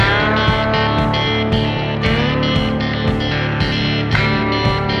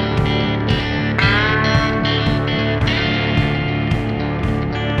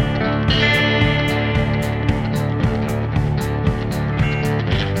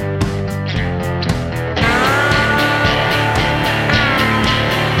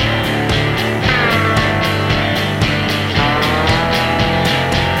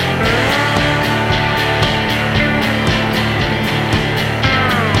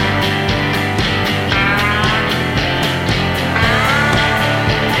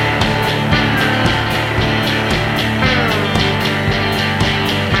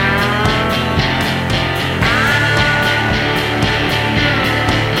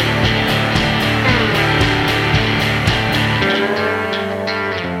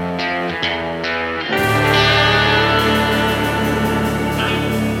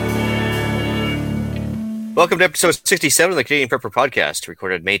Welcome to episode 67 of the Canadian Prepper Podcast,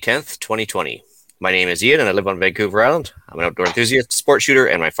 recorded May 10th, 2020. My name is Ian, and I live on Vancouver Island. I'm an outdoor enthusiast, sport shooter,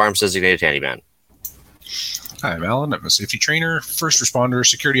 and my farm's designated handyman. Hi, I'm Alan. I'm a safety trainer, first responder,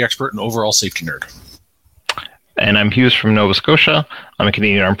 security expert, and overall safety nerd. And I'm Hughes from Nova Scotia. I'm a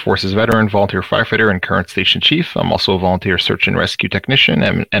Canadian Armed Forces veteran, volunteer firefighter, and current station chief. I'm also a volunteer search and rescue technician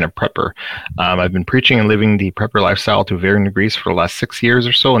and a prepper. I've been preaching and living the prepper lifestyle to varying degrees for the last 6 years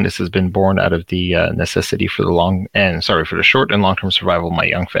or so, and this has been born out of the necessity for the short and long-term survival of my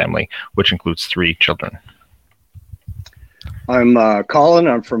young family, which includes 3 children. I'm Colin.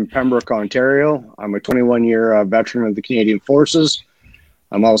 I'm from Pembroke, Ontario. I'm a 21-year veteran of the Canadian Forces.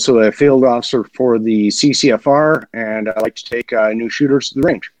 I'm also a field officer for the CCFR, and I like to take new shooters to the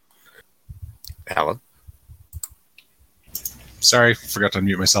range. Alan? Sorry, forgot to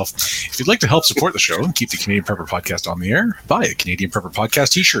unmute myself. If you'd like to help support the show and keep the Canadian Prepper Podcast on the air, buy a Canadian Prepper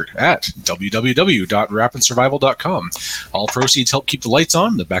Podcast t-shirt at www.rapidsurvival.com. All proceeds help keep the lights on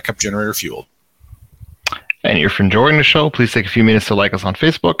and the backup generator fueled. And if you're enjoying the show, please take a few minutes to like us on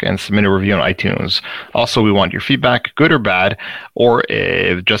Facebook and submit a review on iTunes. Also, we want your feedback, good or bad, or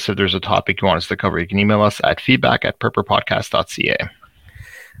if there's a topic you want us to cover, you can email us at feedback@prepperpodcast.ca.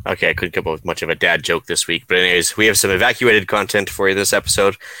 Okay, I couldn't come up with much of a dad joke this week, but anyways, we have some evacuated content for you this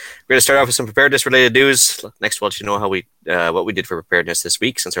episode. We're going to start off with some preparedness-related news. Next, we'll let you know how what we did for preparedness this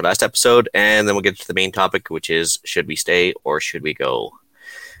week since our last episode, and then we'll get to the main topic, which is should we stay or should we go?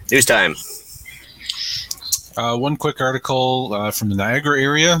 News time. One quick article from the Niagara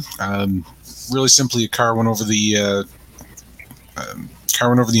area. Really simply, a car went over the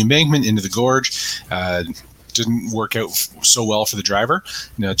embankment into the gorge. Didn't work out so well for the driver.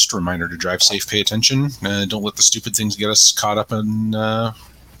 Just a reminder to drive safe, pay attention. Don't let the stupid things get us caught up in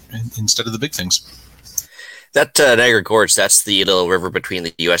instead of the big things. That Niagara Gorge, that's the little river between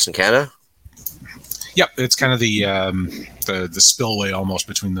the U.S. and Canada? Yep, it's kind of the spillway almost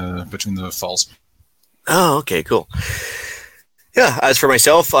between the falls. Oh, okay, cool. Yeah, as for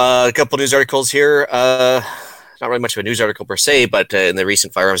myself, a couple news articles here. Not really much of a news article per se, but in the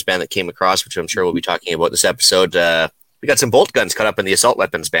recent firearms ban that came across, which I'm sure we'll be talking about this episode, we got some bolt guns caught up in the assault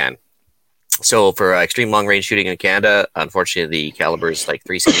weapons ban. So for extreme long-range shooting in Canada, unfortunately, the calibers like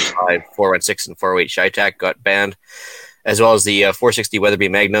 .375, .416, and .408 Chi-Tac got banned, as well as the .460 Weatherby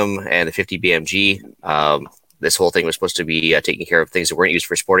Magnum and the .50 BMG. This whole thing was supposed to be taking care of things that weren't used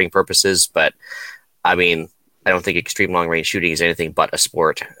for sporting purposes, but I mean, I don't think extreme long-range shooting is anything but a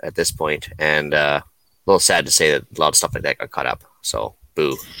sport at this point, and a little sad to say that a lot of stuff like that got caught up. So,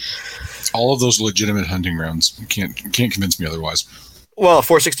 boo. All of those legitimate hunting rounds. You can't convince me otherwise. Well,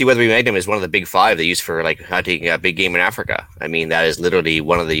 .460 Weatherby Magnum is one of the big 5 they use for like hunting big game in Africa. I mean, that is literally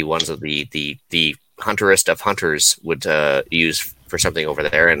one of the ones that the hunterist of hunters would use for something over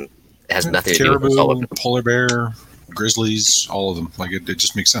there, and it has nothing to do with caribou, polar bear, grizzlies, all of them. Like it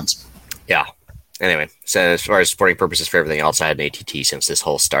just makes sense. Yeah. Anyway, so as far as sporting purposes for everything else, I had an ATT since this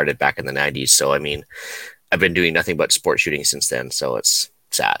whole started back in the 90s. So, I mean, I've been doing nothing but sport shooting since then. So it's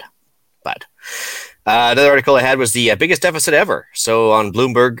sad. But another article I had was the biggest deficit ever. So on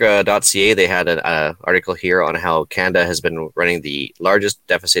Bloomberg.ca, they had an article here on how Canada has been running the largest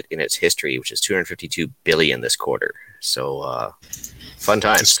deficit in its history, which is $252 billion this quarter. So fun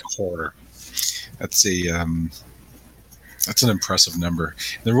times. This quarter. That's an impressive number.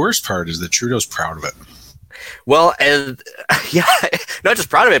 The worst part is that Trudeau's proud of it. Well, and yeah, not just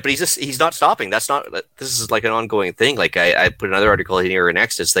proud of it, but he's not stopping. This is like an ongoing thing. Like I put another article in here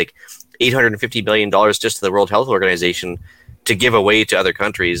next. It's like $850 billion just to the World Health Organization to give away to other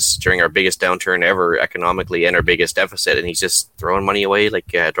countries during our biggest downturn ever economically and our biggest deficit. And he's just throwing money away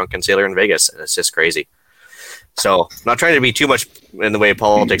like a drunken sailor in Vegas. And it's just crazy. So not trying to be too much in the way of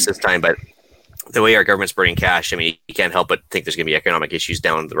politics this time, but the way our government's burning cash, I mean, you can't help but think there's going to be economic issues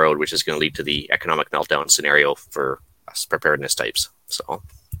down the road, which is going to lead to the economic meltdown scenario for us preparedness types. So,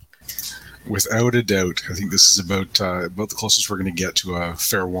 without a doubt, I think this is about the closest we're going to get to a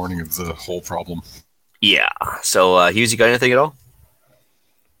fair warning of the whole problem. Yeah. So, Hughes, you got anything at all?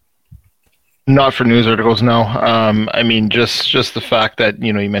 Not for news articles, no. I mean, just the fact that,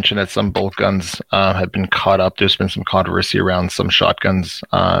 you mentioned that some bolt guns have been caught up. There's been some controversy around some shotguns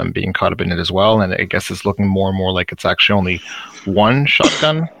being caught up in it as well. And I guess it's looking more and more like it's actually only one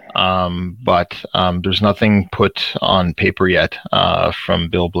shotgun. But there's nothing put on paper yet from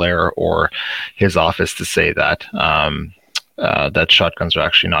Bill Blair or his office to say that that shotguns are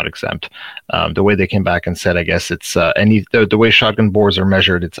actually not exempt. The way they came back and said, I guess it's the way shotgun bores are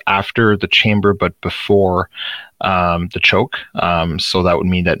measured, it's after the chamber but before the choke. So that would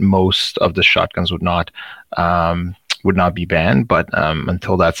mean that most of the shotguns would not be banned. But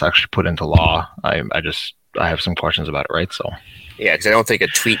until that's actually put into law, I just I have some questions about it, right? So. Yeah, because I don't think a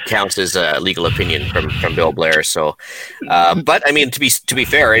tweet counts as a legal opinion from Bill Blair. So, but I mean, to be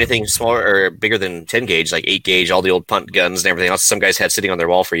fair, anything smaller or bigger than 10 gauge, like 8 gauge, all the old punt guns and everything else, some guys had sitting on their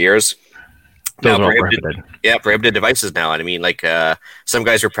wall for years. Those are prohibited. Yeah, prohibited devices now. And I mean, like some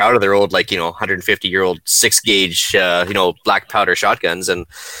guys were proud of their old, 150-year-old 6 gauge, black powder shotguns, and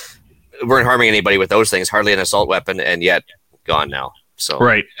weren't harming anybody with those things. Hardly an assault weapon, and yet gone now. So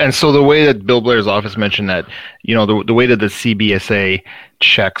right, and so the way that Bill Blair's office mentioned that, the way that the CBSA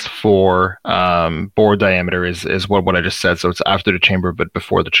checks for bore diameter is what I just said. So it's after the chamber, but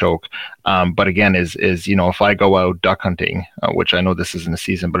before the choke. But again, is if I go out duck hunting, which I know this isn't a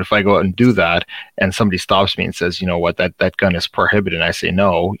season, but if I go out and do that, and somebody stops me and says, you know what, that gun is prohibited, and I say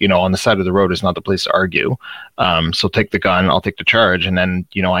no, on the side of the road is not the place to argue. So take the gun, I'll take the charge, and then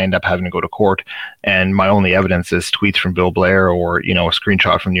I end up having to go to court, and my only evidence is tweets from Bill Blair or a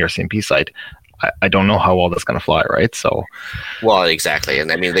screenshot from the RCMP site. I don't know how well that's going to fly, right? So, well, exactly,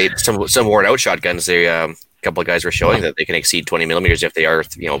 and I mean, some worn out shotguns. They a couple of guys were showing that they can exceed 20 millimeters if they are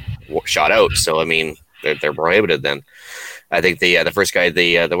shot out. So I mean, they're prohibited. Then I think the first guy,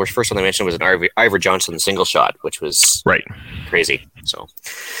 the first one they mentioned was an Ivor Johnson single shot, which was right crazy. So,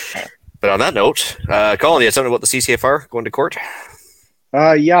 but on that note, Colin, you had something about the CCFR going to court?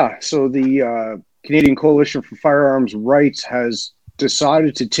 Yeah. So the Canadian Coalition for Firearms Rights has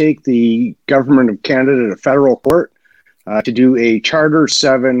decided to take the Government of Canada to federal court to do a Charter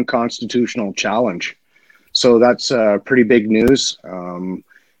 7 constitutional challenge. So that's pretty big news. To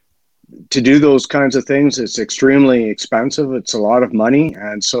do those kinds of things, it's extremely expensive. It's a lot of money.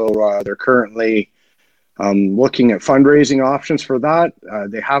 And so they're currently looking at fundraising options for that.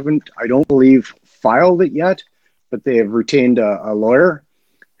 They haven't, I don't believe, filed it yet, but they have retained a lawyer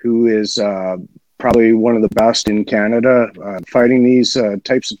who is probably one of the best in Canada fighting these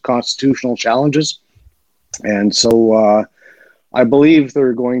types of constitutional challenges. And so I believe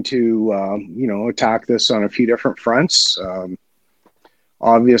they're going to, attack this on a few different fronts.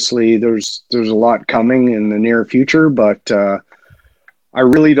 Obviously, there's a lot coming in the near future, but I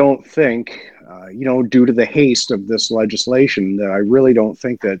really don't think, due to the haste of this legislation, that I really don't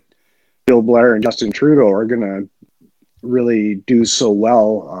think that Bill Blair and Justin Trudeau are going to really do so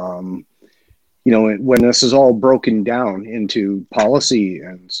well. When this is all broken down into policy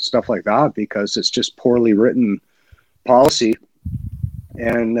and stuff like that, because it's just poorly written policy.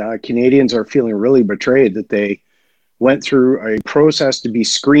 And Canadians are feeling really betrayed that they went through a process to be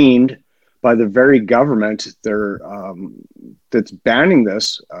screened by the very government that's banning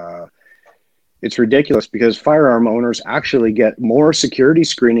this. It's ridiculous because firearm owners actually get more security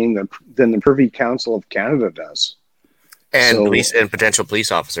screening than the Privy Council of Canada does. And police and potential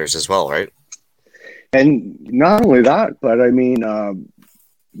police officers as well, right? And not only that, but I mean,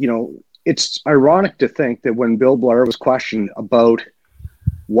 it's ironic to think that when Bill Blair was questioned about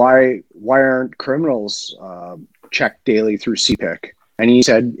why aren't criminals checked daily through CPIC, and he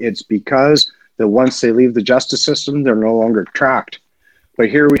said it's because that once they leave the justice system, they're no longer tracked. But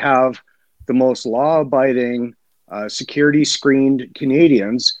here we have the most law-abiding, security-screened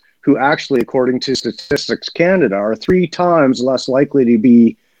Canadians who actually, according to Statistics Canada, are 3 times less likely to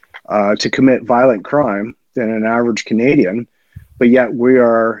be to commit violent crime than an average Canadian, but yet we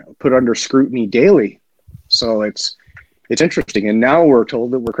are put under scrutiny daily. So it's interesting, and now we're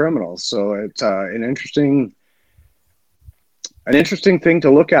told that we're criminals. So it's an interesting thing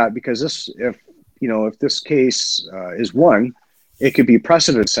to look at, because if this case is won, it could be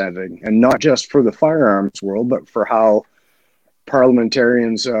precedent setting, and not just for the firearms world, but for how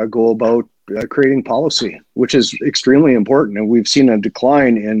parliamentarians go about creating policy, which is extremely important. And we've seen a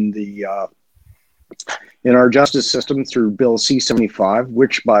decline in our justice system through Bill C-75,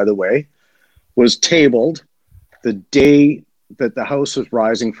 which, by the way, was tabled the day that the House was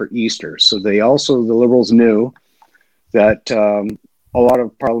rising for Easter. So the Liberals knew that a lot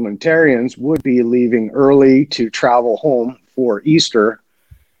of parliamentarians would be leaving early to travel home for Easter.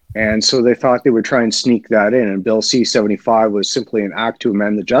 And so they thought they would try and sneak that in. And Bill C-75 was simply an act to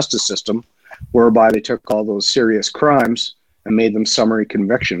amend the justice system, whereby they took all those serious crimes and made them summary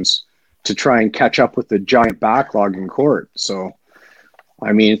convictions to try and catch up with the giant backlog in court. So,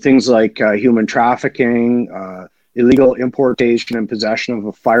 I mean, things like human trafficking, illegal importation and possession of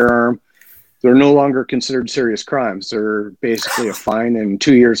a firearm, they're no longer considered serious crimes. They're basically a fine and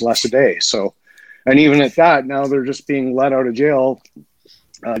 2 years less a day. So, and even at that, now they're just being let out of jail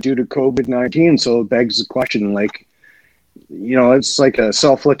due to COVID-19. So it begs the question, it's like a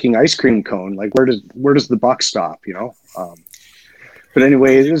self-licking ice cream cone. Like, where does the buck stop? But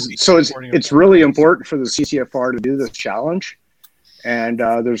anyway, it's really important for the CCFR to do this challenge. And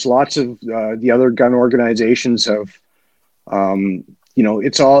there's lots of the other gun organizations have,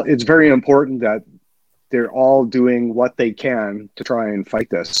 it's very important that they're all doing what they can to try and fight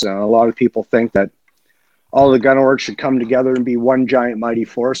this. A lot of people think that all the gun orgs should come together and be one giant mighty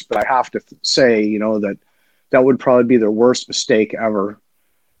force, but I have to say, that would probably be their worst mistake ever,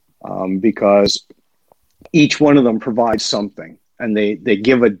 because each one of them provides something, and they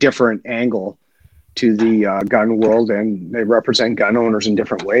give a different angle to the gun world, and they represent gun owners in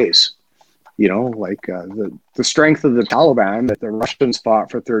different ways. The strength of the Taliban that the Russians fought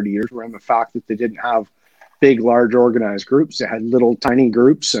for 30 years were in the fact that they didn't have big, large organized groups. They had little tiny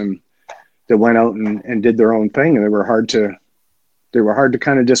groups, and they went out and did their own thing, and they were hard to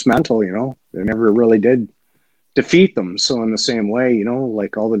kind of dismantle. They never really did defeat them. So in the same way,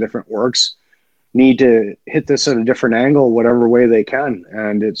 like all the different orgs need to hit this at a different angle, whatever way they can.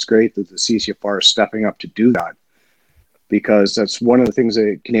 And it's great that the CCFR is stepping up to do that, because that's one of the things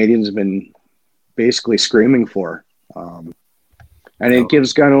that Canadians have been basically screaming for. And it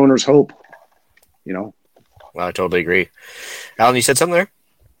gives gun owners hope, Well, I totally agree. Alan, you said something there?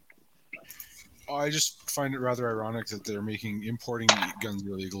 I just find it rather ironic that they're importing guns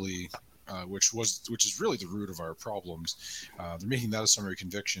illegally, which is really the root of our problems. They're making that a summary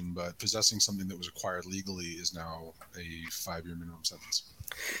conviction, but possessing something that was acquired legally is now a 5-year minimum sentence.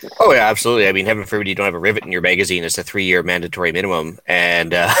 Oh yeah, absolutely. I mean, heaven forbid you don't have a rivet in your magazine. It's a 3-year mandatory minimum,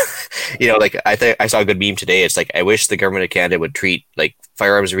 and I saw a good meme today. It's like, I wish the government of Canada would treat like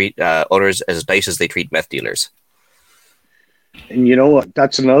firearms owners as nice as they treat meth dealers. And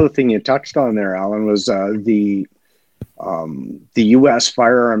that's another thing you touched on there, Alan, was the U.S.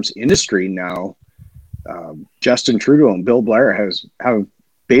 firearms industry now. Justin Trudeau and Bill Blair have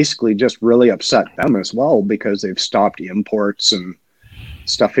basically just really upset them as well, because they've stopped imports and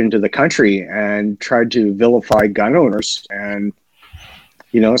stuff into the country and tried to vilify gun owners. And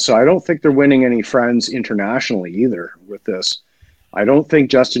so I don't think they're winning any friends internationally either with this. I don't think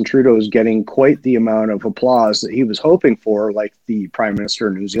Justin Trudeau is getting quite the amount of applause that he was hoping for, like the Prime Minister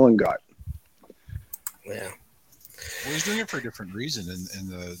of New Zealand got. Yeah. Well, he's doing it for a different reason, and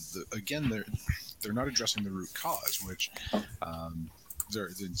again, they're not addressing the root cause, which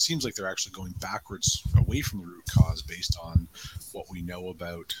it seems like they're actually going backwards away from the root cause based on what we know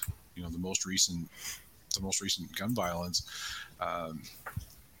about the most recent gun violence.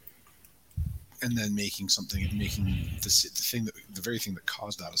 And then making the very thing that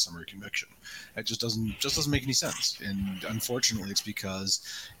caused that a summary conviction. It just doesn't make any sense. And unfortunately, it's because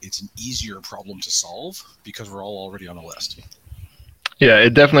it's an easier problem to solve because we're all already on a list. Yeah,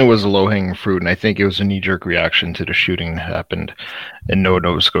 it definitely was a low-hanging fruit, and I think it was a knee-jerk reaction to the shooting that happened in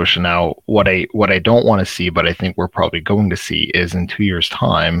Nova Scotia. Now, what I don't want to see, but I think we're probably going to see, is in 2 years'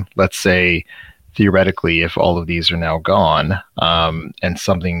 time, let's say, theoretically, if all of these are now gone, and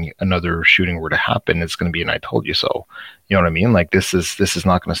another shooting were to happen, it's going to be an "I told you so." You know what I mean? Like, this is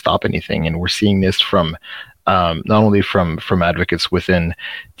not going to stop anything, and we're seeing this from not only from advocates within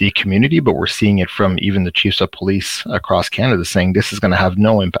the community, but we're seeing it from even the chiefs of police across Canada saying this is going to have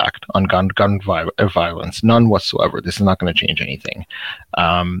no impact on gun violence, none whatsoever. This is not going to change anything.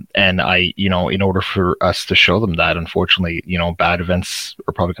 And in order for us to show them that, unfortunately, bad events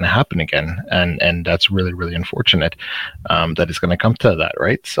are probably going to happen again, and that's really, really unfortunate that it's going to come to that,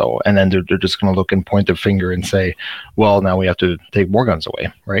 right? So, and then they're just going to look and point the finger and say, well, now we have to take more guns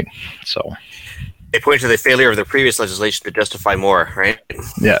away, right? So. They point to the failure of the previous legislation to justify more, right?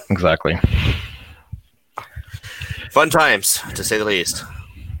 Yeah, exactly. Fun times, to say the least.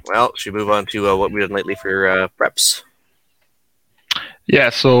 Well, should we move on to what we've done lately for preps? Yeah,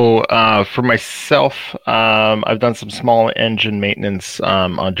 so for myself, I've done some small engine maintenance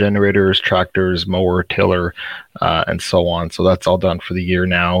on generators, tractors, mower, tiller, and so on. So that's all done for the year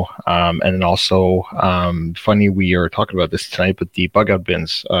now. And then also, funny, we are talking about this tonight, but the bug out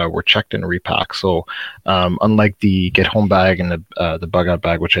bins were checked and repacked. So unlike the get home bag and the bug out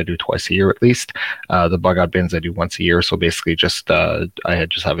bag, which I do twice a year at least, the bug out bins I do once a year. So basically I just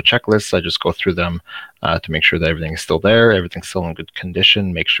have a checklist. I just go through them to make sure that everything is still there, everything's still in good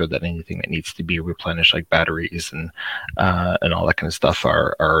condition, make sure that anything that needs to be replenished, like batteries and all that kind of stuff,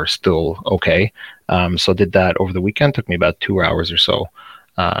 are still okay. So I did that over the weekend. Took me about 2 hours or so,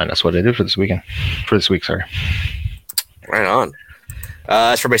 and that's what I did for this week. Sorry. Right on.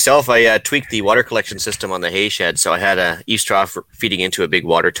 As for myself, I tweaked the water collection system on the hay shed. So I had a eaves trough feeding into a big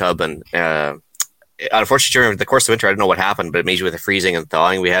water tub, and unfortunately, during the course of winter, I don't know what happened, but maybe with the freezing and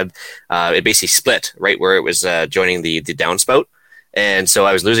thawing we had, it basically split right where it was joining the downspout. And so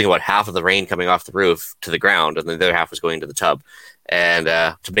I was losing about half of the rain coming off the roof to the ground, and the other half was going to the tub. And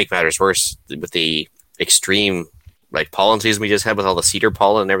to make matters worse, with the extreme like pollen season we just had with all the cedar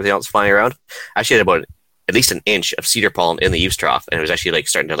pollen and everything else flying around. I actually had about at least an inch of cedar pollen in the eaves trough, and it was actually like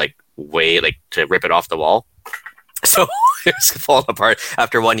starting to like to rip it off the wall. So it was falling apart.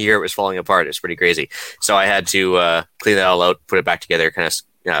 After 1 year, it was falling apart. It was pretty crazy. So I had to clean that all out, put it back together, kind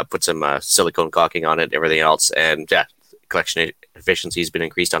of put some silicone caulking on it, and everything else, and yeah, collection efficiency has been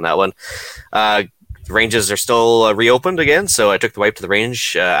increased on that one. The ranges are still reopened again, so I took the wife to the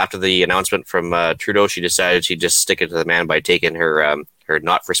range after the announcement from Trudeau. She decided she'd just stick it to the man by taking her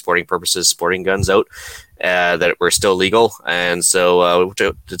not for sporting purposes sporting guns out that were still legal, and so we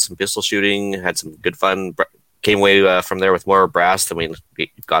did some pistol shooting, had some good fun. Came away from there with more brass than we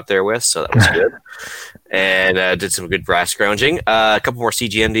got there with, so that was good. And did some good brass scrounging. A couple more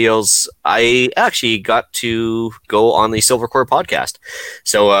CGN deals. I actually got to go on the Silvercore podcast.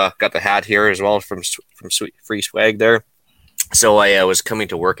 So got the hat here as well from Sweet Free Swag there. So I was coming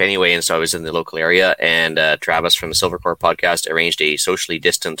to work anyway, and so I was in the local area, and Travis from the Silvercore podcast arranged a socially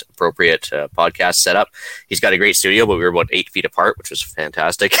distant, appropriate podcast setup. He's got a great studio, but we were about 8 feet apart, which was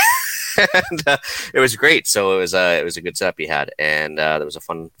fantastic. And it was great. So it was a good setup he had, and that was a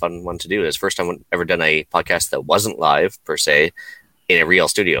fun one to do. It was the first time I've ever done a podcast that wasn't live per se in a real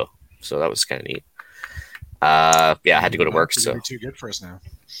studio. So that was kind of neat. I had to go to work. So too good for us now.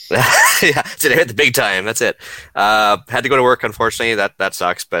 Yeah, so I hit the big time. That's it. Had to go to work, unfortunately. That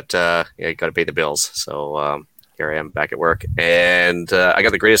sucks, but you got to pay the bills. So here I am back at work, and I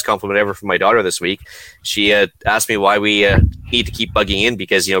got the greatest compliment ever from my daughter this week. She asked me why we need to keep bugging in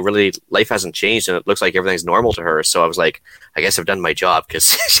because really life hasn't changed and it looks like everything's normal to her. So I was like, I guess I've done my job because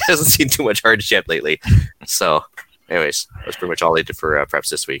she hasn't seen too much hardship lately. So, anyways, that's pretty much all I did for preps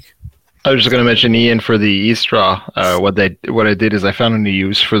this week. I was just going to mention, Ian, for the e-straw, what I did is I found a new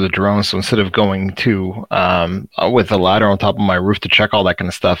use for the drone. So instead of going to with a ladder on top of my roof to check all that kind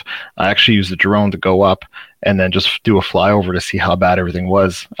of stuff, I actually used the drone to go up and then just do a flyover to see how bad everything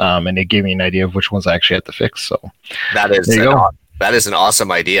was. And it gave me an idea of which ones I actually had to fix. So that is an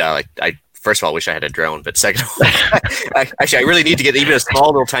awesome idea. Like I first of all wish I had a drone, but second of all, actually I really need to get even a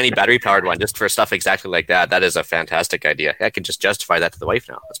small little tiny battery powered one just for stuff exactly like that. That is a fantastic idea. I can just justify that to the wife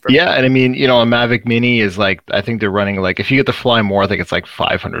now. That's perfect. Yeah, and I mean, a Mavic Mini is like, I think they're running like, if you get the Fly More, I think it's like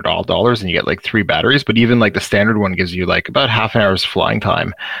 $500 and you get like 3 batteries, but even like the standard one gives you like about half an hour's flying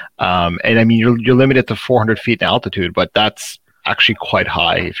time. And I mean, you're limited to 400 feet in altitude, but that's actually quite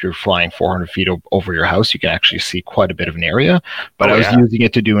high. If you're flying 400 feet over your house, you can actually see quite a bit of an area. But I was using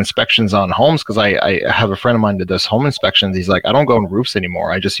it to do inspections on homes because I have a friend of mine that does home inspections. He's like, I don't go on roofs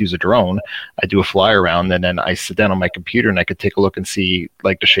anymore. I just use a drone. I do a fly around and then I sit down on my computer and I could take a look and see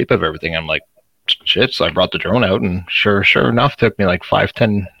like the shape of everything. I'm like, shit. So I brought the drone out and sure enough, it took me like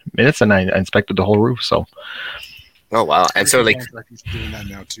 5-10 minutes and I inspected the whole roof. So oh wow! And so like contractors doing that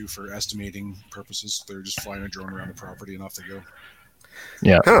now too for estimating purposes. They're just flying a drone around the property and off they go.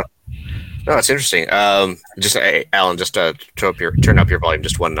 Yeah. Huh. No, that's interesting. Just Alan, just turn up your volume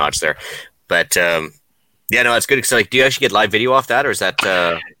just one notch there. But yeah, no, that's good. So, like, do you actually get live video off that, or is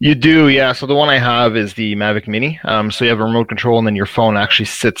that? You do, yeah. So the one I have is the Mavic Mini. So you have a remote control, and then your phone actually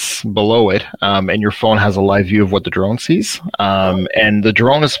sits below it, and your phone has a live view of what the drone sees. And the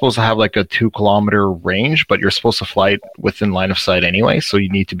drone is supposed to have like a 2-kilometer range, but you're supposed to fly it within line of sight anyway. So you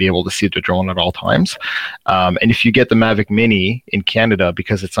need to be able to see the drone at all times. And if you get the Mavic Mini in Canada,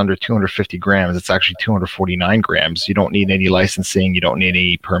 because it's under 250 grams, it's actually 249 grams. You don't need any licensing, you don't need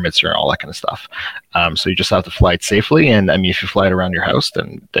any permits or all that kind of stuff. So you just have to fly it safely, and I mean, if you fly it around your house,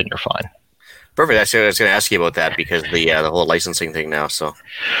 then you're fine. Perfect. I was going to ask you about that because the whole licensing thing now. So,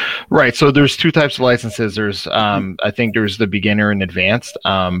 right. So there's 2 types of licenses. There's I think there's the beginner and advanced.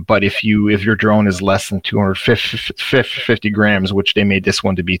 But if your drone is less than 250 grams, which they made this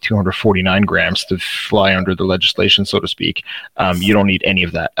one to be 249 grams to fly under the legislation, so to speak, you don't need any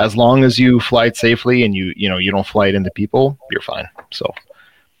of that. As long as you fly it safely and you don't fly it into people, you're fine. So,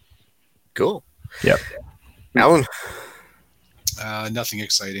 cool. Yep. Alan? Nothing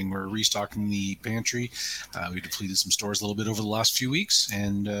exciting. We're restocking the pantry. We depleted some stores a little bit over the last few weeks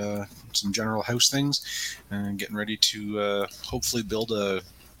and some general house things and getting ready to hopefully build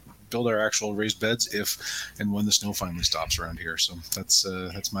our actual raised beds if and when the snow finally stops around here. So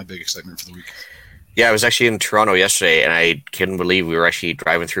that's my big excitement for the week. Yeah, I was actually in Toronto yesterday and I couldn't believe we were actually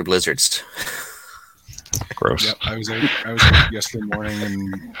driving through blizzards. Gross. Yeah, I was out yesterday morning,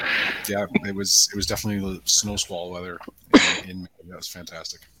 and yeah, it was definitely the snow squall weather. In that was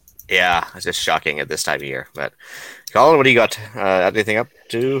fantastic. Yeah, it's just shocking at this time of year. But Colin, what do you got? Anything up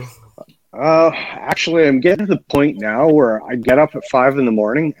to? Actually, I'm getting to the point now where I get up at 5 in the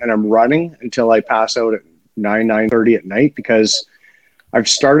morning and I'm running until I pass out at 9:30 at night because I've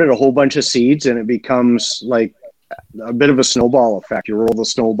started a whole bunch of seeds and it becomes like a bit of a snowball effect. You roll the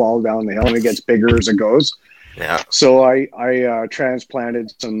snowball down the hill and it gets bigger as it goes. Yeah. So I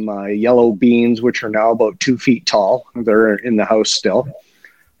transplanted some yellow beans, which are now about 2 feet tall. They're in the house still.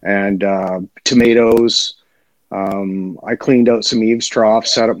 And tomatoes. I cleaned out some eaves trough,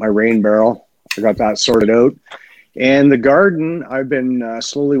 set up my rain barrel. I got that sorted out. And the garden, I've been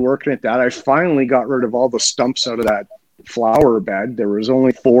slowly working at that. I finally got rid of all the stumps out of that flower bed. There was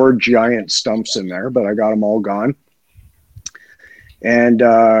only 4 giant stumps in there, but I got them all gone. And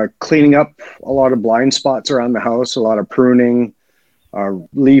cleaning up a lot of blind spots around the house, a lot of pruning,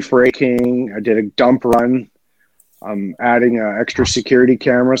 leaf raking. I did a dump run. I'm adding extra security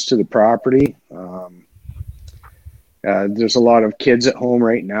cameras to the property. There's a lot of kids at home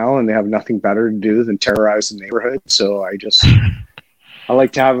right now, and they have nothing better to do than terrorize the neighborhood. So I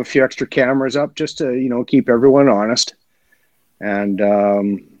like to have a few extra cameras up just to, keep everyone honest. And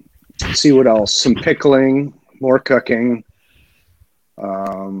see what else. Some pickling, more cooking.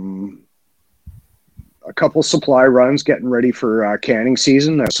 A couple supply runs getting ready for canning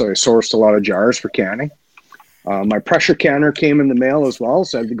season. So I sourced a lot of jars for canning. My pressure canner came in the mail as well,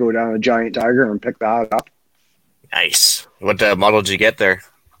 so I had to go down to Giant Tiger and pick that up. Nice. What model did you get there?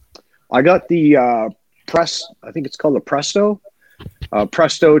 I got the I think it's called the Presto.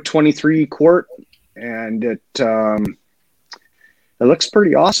 Presto 23 quart, and it looks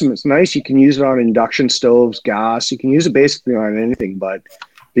pretty awesome. It's nice. You can use it on induction stoves, gas. You can use it basically on anything, but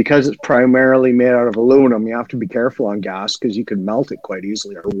because it's primarily made out of aluminum, you have to be careful on gas because you can melt it quite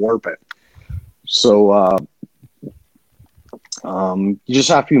easily or warp it. So you just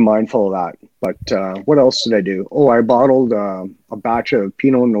have to be mindful of that. But what else did I do? Oh, I bottled a batch of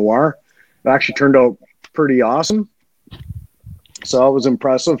Pinot Noir. It actually turned out pretty awesome. So that was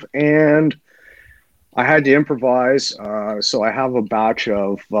impressive. And I had to improvise. So I have a batch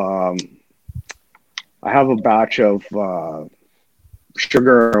of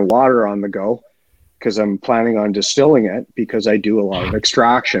sugar and water on the go because I'm planning on distilling it because I do a lot of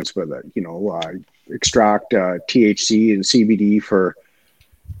extractions with it. I extract THC and CBD for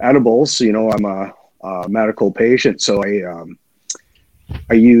edibles. I'm a medical patient, so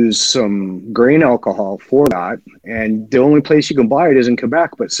I use some grain alcohol for that. And the only place you can buy it is in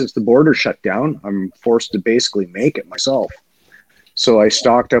Quebec. But since the border shut down, I'm forced to basically make it myself. So I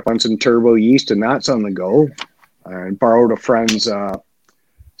stocked up on some turbo yeast, and that's on the go. I borrowed a friend's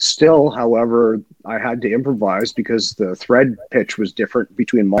still. However, I had to improvise because the thread pitch was different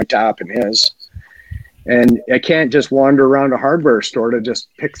between my tap and his. And I can't just wander around a hardware store to just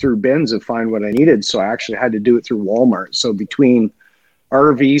pick through bins and find what I needed. So I actually had to do it through Walmart. So between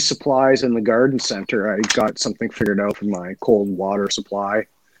RV supplies and the garden center, I got something figured out for my cold water supply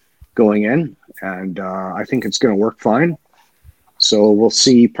going in. And I think it's going to work fine. So we'll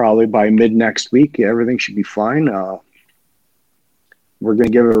see probably by mid next week. Everything should be fine. We're going to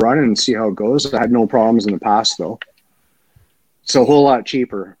give it a run and see how it goes. I had no problems in the past, though. It's a whole lot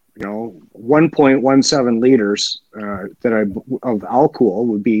cheaper. 1.17 liters of alcohol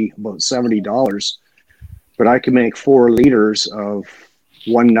would be about $70, but I can make 4 liters of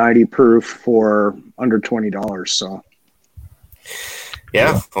 190 proof for under $20. So,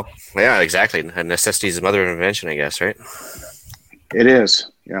 yeah, exactly. Necessity is the mother of invention, I guess, right? It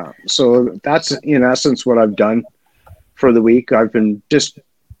is, yeah. So that's in essence what I've done for the week. I've been just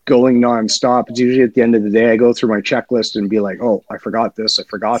going nonstop. It's usually at the end of the day, I go through my checklist and be like, oh, I forgot this, I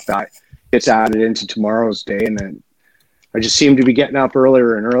forgot that. It's added into tomorrow's day. And then I just seem to be getting up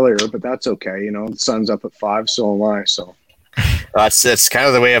earlier and earlier, but that's okay. The sun's up at 5, so am I. So that's kind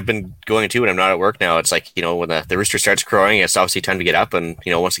of the way I've been going too when I'm not at work now. It's like, when the rooster starts crowing, it's obviously time to get up. And,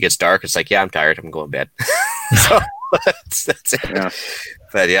 once it gets dark, it's like, yeah, I'm tired. I'm going to bed. So that's it. Yeah.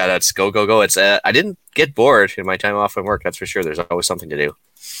 But yeah, that's go. It's I didn't get bored in my time off from work. That's for sure. There's always something to do.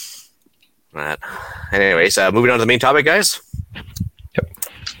 Anyways, moving on to the main topic, guys. Yep.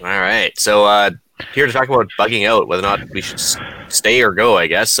 All right. So here to talk about bugging out, whether or not we should stay or go, I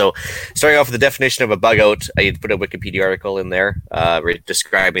guess. So starting off with the definition of a bug out, I put a Wikipedia article in there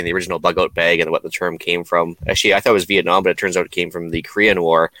describing the original bug out bag and what the term came from. Actually, I thought it was Vietnam, but it turns out it came from the Korean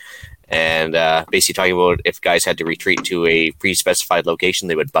War. And basically talking about if guys had to retreat to a pre-specified location,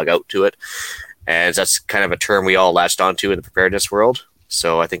 they would bug out to it. And that's kind of a term we all latched onto in the preparedness world.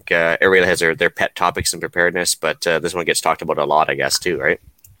 So I think everybody has their pet topics in preparedness, but this one gets talked about a lot, I guess, too, right?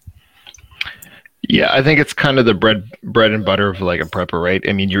 Yeah, I think it's kind of the bread and butter of like a prepper, right?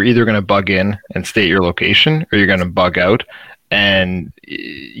 I mean, you're either going to bug in and stay at your location, or you're going to bug out and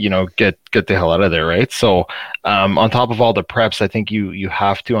get the hell out of there, right? So on top of all the preps, I think you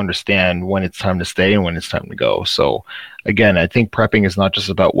have to understand when it's time to stay and when it's time to go. So again, I think prepping is not just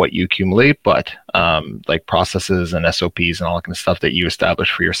about what you accumulate, but like processes and SOPs and all that kind of stuff that you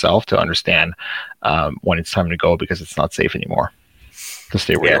establish for yourself to understand when it's time to go, because it's not safe anymore to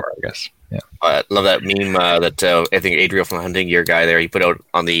stay where you are, I guess. Yeah. I love that meme that I think Adriel from the Hunting Gear guy there, he put out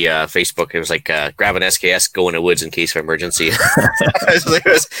on the Facebook. It was like, grab an SKS, go in the woods in case of emergency.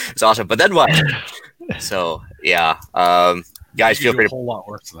 It's awesome. But then what? So, yeah. Guys, feel free to... a whole lot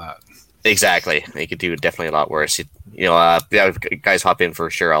worse than that. Exactly. You could do definitely a lot worse. Guys hop in for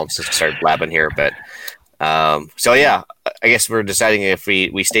sure. I'll just start blabbing here. But, so yeah, I guess we're deciding if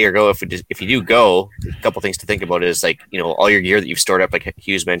we stay or go. If you do go, a couple things to think about is like, all your gear that you've stored up, like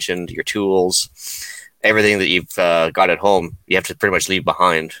Hughes mentioned, your tools, everything that you've got at home, you have to pretty much leave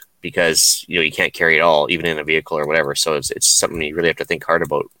behind because, you can't carry it all, even in a vehicle or whatever. So it's something you really have to think hard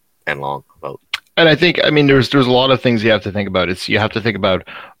about and long about. And I think, there's a lot of things you have to think about. You have to think about,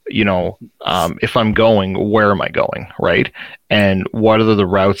 if I'm going, where am I going, right? And what are the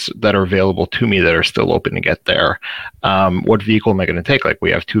routes that are available to me that are still open to get there? What vehicle am I going to take? Like,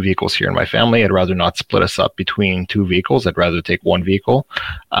 we have 2 vehicles here in my family. I'd rather not split us up between 2 vehicles. I'd rather take 1 vehicle.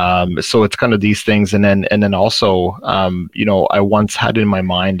 So it's kind of these things. And then also, I once had in my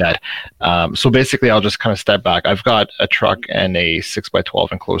mind that, so basically I'll just kind of step back. I've got a truck and a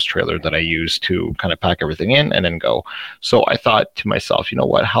 6x12 enclosed trailer that I use to kind of pack everything in and then go. So I thought to myself, you know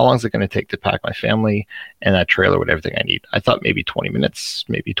what, how long is it going to take to pack my family and that trailer with everything I need? I thought maybe 20 minutes,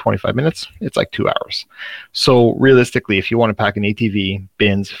 maybe 25 minutes. It's like 2 hours. So realistically, if you want to pack an ATV,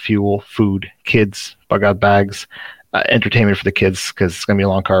 bins, fuel, food, kids, bug out bags, entertainment for the kids, because it's going to be a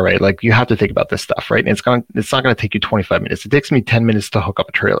long car ride, like, you have to think about this stuff, right? And it's not going to take you 25 minutes. It takes me 10 minutes to hook up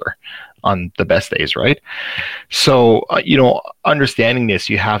a trailer on the best days, right? So, understanding this,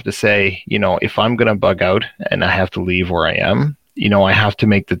 you have to say, if I'm going to bug out and I have to leave where I am, I have to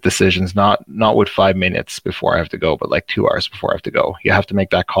make the decisions, not with 5 minutes before I have to go, but like 2 hours before I have to go. You have to make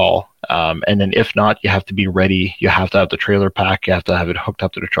that call. And then if not, you have to be ready. You have to have the trailer pack. You have to have it hooked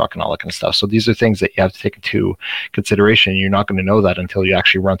up to the truck and all that kind of stuff. So these are things that you have to take into consideration. You're not going to know that until you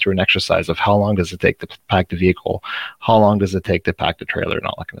actually run through an exercise of how long does it take to pack the vehicle? How long does it take to pack the trailer and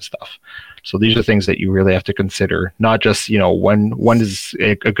all that kind of stuff? So these are things that you really have to consider, not just, when is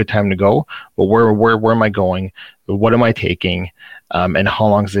a good time to go, but where am I going? What am I taking? And how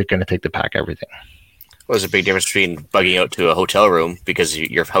long is it going to take to pack everything? Well, there's a big difference between bugging out to a hotel room because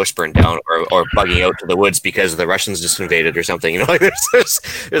your house burned down, or bugging out to the woods because the Russians just invaded or something. There's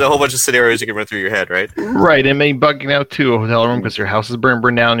a whole bunch of scenarios you can run through your head, right? Right. And bugging out to a hotel room because your house is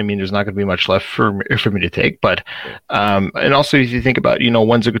burned down. There's not going to be much left for me to take. But and also, if you think about,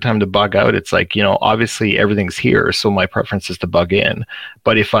 when's a good time to bug out? It's like, obviously everything's here, so my preference is to bug in.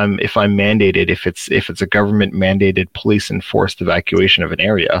 But if I'm mandated, if it's a government mandated police enforced evacuation of an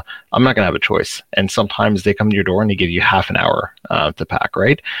area, I'm not going to have a choice. And sometimes they come to your door and they give you half an hour to pack,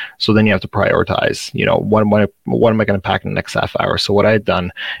 right? So then you have to prioritize, what am I going to pack in the next half hour? So what I had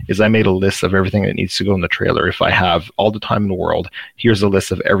done is I made a list of everything that needs to go in the trailer. If I have all the time in the world, here's a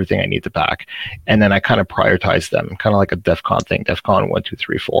list of everything I need to pack. And then I kind of prioritize them, kind of like a DEFCON thing, DEFCON 1, 2,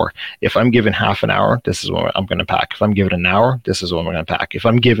 3, 4. If I'm given half an hour, this is what I'm going to pack. If I'm given an hour, this is what I'm going to pack. If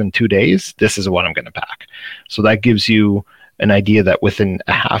I'm given 2 days, this is what I'm going to pack. So that gives you an idea that within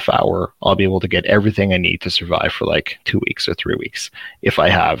a half hour, I'll be able to get everything I need to survive for like 2 weeks or 3 weeks. If I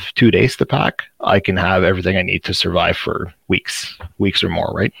have 2 days to pack, I can have everything I need to survive for weeks or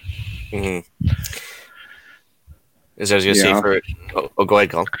more, right? Mm-hmm. As I was going to say for... Oh, go ahead,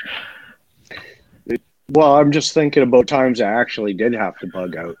 Colin. Well, I'm just thinking about times I actually did have to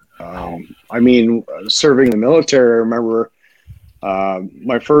bug out. Serving in the military, I remember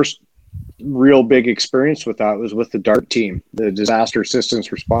my first real big experience with that was with the DART team, the Disaster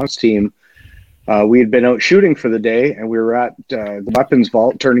Assistance Response Team. We had been out shooting for the day, and we were at the weapons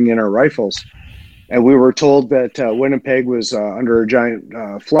vault turning in our rifles. And we were told that Winnipeg was under a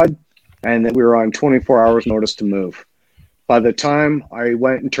giant flood and that we were on 24 hours notice to move. By the time I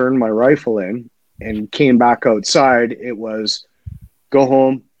went and turned my rifle in and came back outside, it was go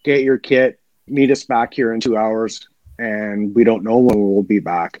home, get your kit, meet us back here in 2 hours, and we don't know when we will be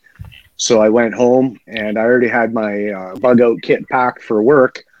back. So I went home and I already had my bug out kit packed for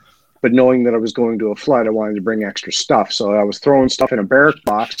work, but knowing that I was going to a flood, I wanted to bring extra stuff. So I was throwing stuff in a barrack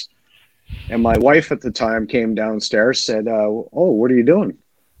box, and my wife at the time came downstairs, said, oh, what are you doing?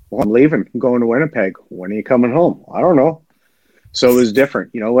 Well, I'm leaving. I'm going to Winnipeg. When are you coming home? I don't know. So it was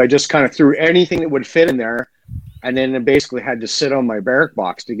different. I just kind of threw anything that would fit in there, and then it basically had to sit on my barrack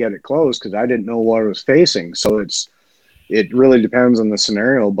box to get it closed because I didn't know what I was facing. So it really depends on the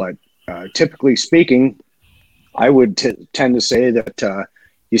scenario, but typically speaking, I would tend to say that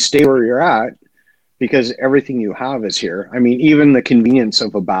you stay where you're at because everything you have is here. I mean, even the convenience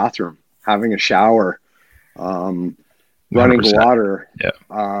of a bathroom, having a shower, running 100%. water,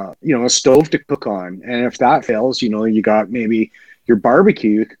 Yeah. a stove to cook on. And if that fails, you got maybe your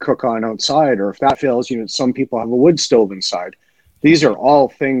barbecue you could cook on outside, or if that fails, some people have a wood stove inside. These are all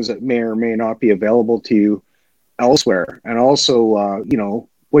things that may or may not be available to you elsewhere. And also,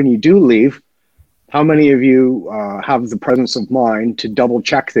 when you do leave, how many of you have the presence of mind to double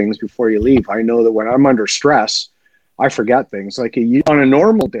check things before you leave? I know that when I'm under stress, I forget things. Like on a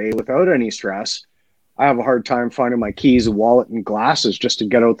normal day without any stress, I have a hard time finding my keys, wallet, and glasses just to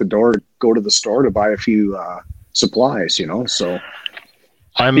get out the door to go to the store to buy a few supplies, So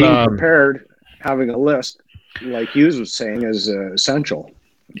I'm being prepared, having a list, like Hughes was saying, is essential.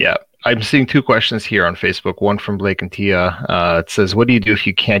 Yeah. I'm seeing two questions here on Facebook. One from Blake and Tia. It says, what do you do if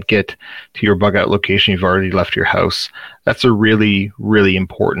you can't get to your bug out location? You've already left your house. That's a really, really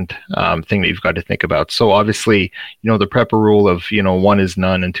important thing that you've got to think about. So obviously, the prepper rule of, 1 is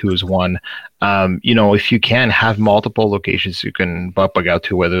none and 2 is 1. If you can have multiple locations you can bug out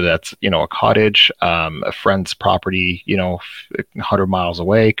to, whether that's, a cottage, a friend's property, 100 miles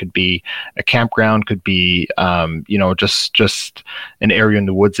away, could be a campground, could be, just an area in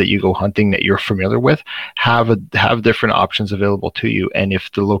the woods that you go hunting that you're familiar with, have different options available to you. And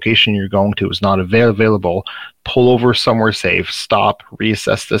if the location you're going to is not available, pull over somewhere safe, stop,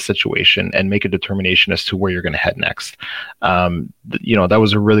 reassess the situation, and make a determination as to where you're going to head next. That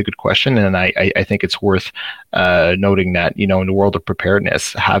was a really good question, and I think it's worth noting that, in the world of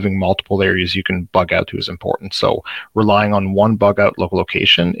preparedness, having multiple areas you can bug out to is important. So relying on one bug out local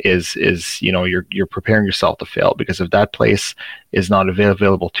location is you're preparing yourself to fail, because if that place is not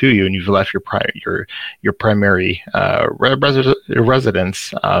available to you and you've left your primary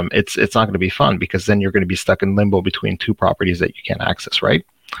residence, it's not going to be fun, because then you're going to be stuck in limbo between two properties that you can't access, right?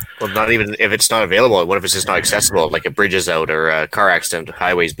 Well, not even if it's not available. What if it's just not accessible? Like a bridge is out, or a car accident,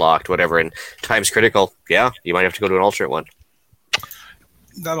 highway's blocked, whatever, and time's critical. Yeah, you might have to go to an alternate one.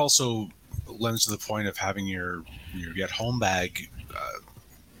 That also lends to the point of having your get home bag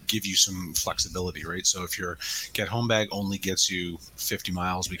give you some flexibility, right? So if your get home bag only gets you 50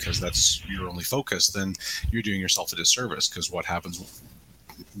 miles because that's your only focus, then you're doing yourself a disservice, because what happens,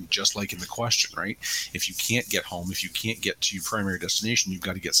 just like in the question, right? If you can't get home, if you can't get to your primary destination, you've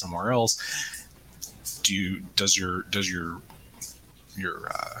got to get somewhere else. Does your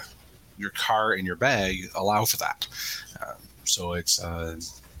car and your bag allow for that? So it's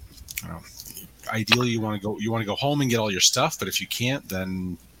ideally you want to go home and get all your stuff, but if you can't,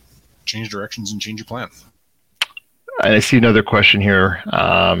 then change directions and change your plan. I see another question here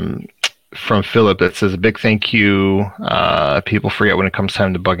from Philip that says, a big thank you. People forget when it comes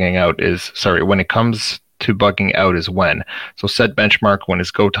time to bugging out when it comes to bugging out is when. So set benchmark when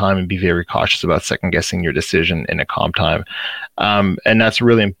it's go time, and be very cautious about second guessing your decision in a calm time. And that's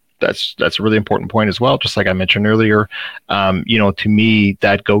really that's a really important point as well. Just like I mentioned earlier, to me,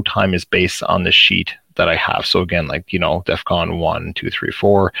 that go time is based on the sheet that I have. So again, like, DEFCON 1, 2, 3,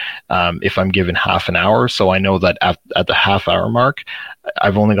 4, if I'm given half an hour, so I know that at the half hour mark,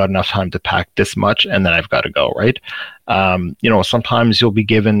 I've only got enough time to pack this much, and then I've got to go, right? Sometimes you'll be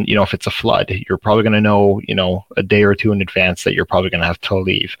given, if it's a flood, you're probably going to know, a day or two in advance that you're probably going to have to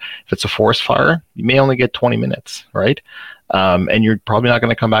leave. If it's a forest fire, you may only get 20 minutes, right? And you're probably not going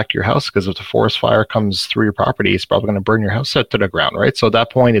to come back to your house, because if the forest fire comes through your property, it's probably going to burn your house to the ground, right? So at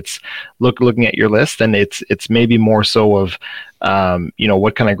that point, it's looking at your list, and it's maybe more so of,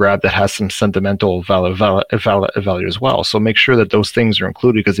 what can I grab that has some sentimental value as well. So make sure that those things are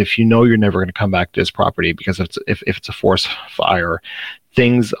included, because if you're never going to come back to this property, because if it's a forest fire,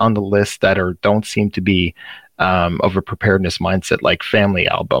 things on the list that don't seem to be of a preparedness mindset, like family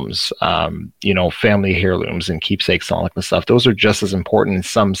albums, family heirlooms and keepsakes and all that kind of stuff. Those are just as important in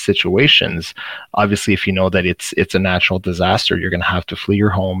some situations. Obviously, if you know that it's a natural disaster, you're going to have to flee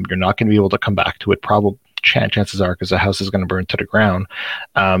your home. You're not going to be able to come back to it, probably. Chances are, because the house is going to burn to the ground.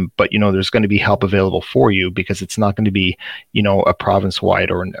 But there's going to be help available for you, because it's not going to be a province-wide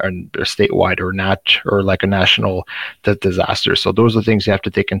or statewide or like a national disaster. So those are the things you have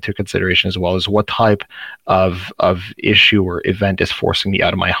to take into consideration, as well as what type of issue or event is forcing me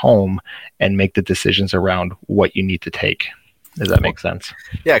out of my home, and make the decisions around what you need to take. Does that make sense?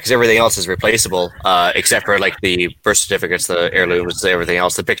 Yeah, because everything else is replaceable, except for like the birth certificates, the heirlooms, everything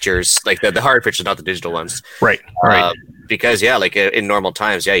else, the pictures, like the hard pictures, not the digital ones. Right. because like in normal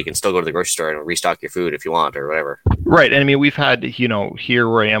times, you can still go to the grocery store and restock your food if you want or whatever. Right. And I mean, we've had, here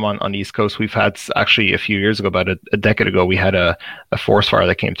where I am on the East Coast, we've had actually a few years ago, about a decade ago, we had a forest fire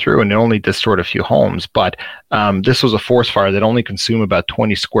that came through, and it only destroyed a few homes. But this was a forest fire that only consumed about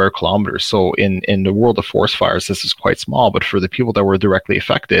 20 square kilometers. So in the world of forest fires, this is quite small. But for the people that were directly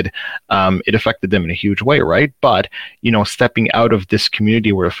affected, it affected them in a huge way, right? But, stepping out of this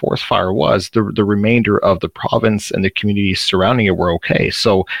community where the forest fire was, the remainder of the province and the communities surrounding it were okay.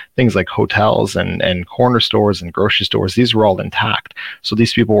 So things like hotels and corner stores and grocery stores, these were all intact. So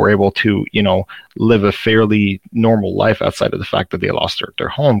these people were able to, live a fairly normal life outside of the fact that they lost their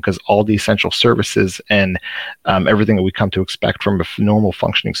home, because all the essential services and everything that we come to expect from a normal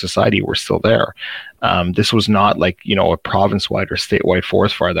functioning society were still there. This was not like, a province-wide or statewide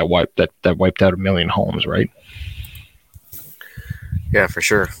forest fire that wiped out 1 million homes, right? Yeah, for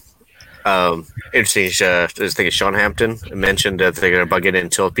sure. Interesting. I was thinking Sean Hampton mentioned that they're going to bug it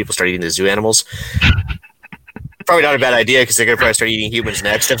until people start eating the zoo animals. Probably not a bad idea, because they're going to probably start eating humans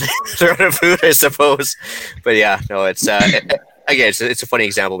next if they're out of food, I suppose. But it's again, it's a funny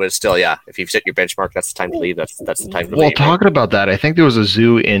example, but it's still, if you've set your benchmark, that's the time to leave. That's the time to leave. Well, talking about that, I think there was a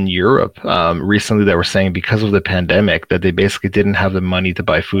zoo in Europe recently that were saying because of the pandemic that they basically didn't have the money to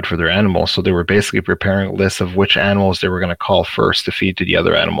buy food for their animals. So they were basically preparing a list of which animals they were going to call first to feed to the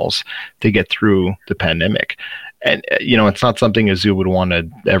other animals to get through the pandemic. And, it's not something a zoo would want to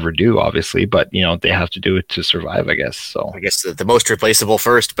ever do, obviously, but, they have to do it to survive, I guess. So I guess the most replaceable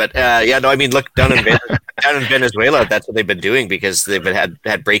first. But, look, down in Venezuela, that's what they've been doing, because they've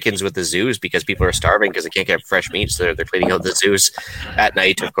had break-ins with the zoos because people are starving because they can't get fresh meat. So they're cleaning out the zoos at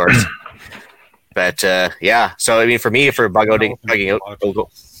night, of course. But, So, I mean, for me, for bugging out.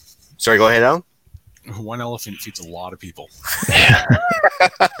 Sorry, go ahead, Alan. One elephant feeds a lot of people.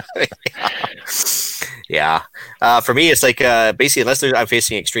 Yeah. For me, it's like basically, unless I'm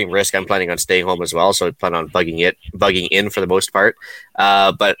facing extreme risk, I'm planning on staying home as well. So I plan on bugging in for the most part.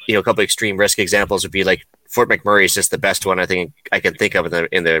 But a couple of extreme risk examples would be like Fort McMurray is just the best one I think I can think of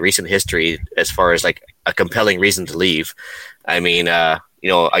in the recent history as far as like a compelling reason to leave. I mean, I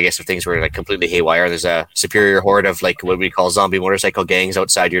guess if things were like completely haywire, there's a superior horde of like what we call zombie motorcycle gangs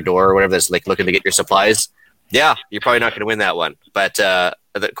outside your door or whatever that's like looking to get your supplies. Yeah, you're probably not going to win that one. But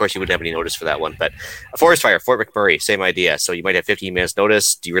of course, you wouldn't have any notice for that one. But a forest fire, Fort McMurray, same idea. So you might have 15 minutes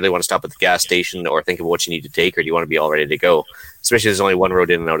notice. Do you really want to stop at the gas station or think of what you need to take, or do you want to be all ready to go? Especially if there's only one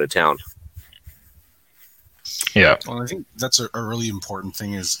road in and out of town. Yeah. Well, I think that's a really important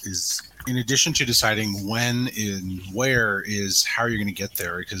thing is in addition to deciding when and where is how you're going to get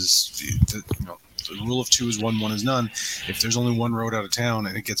there, because the rule of two is one is none. If there's only one road out of town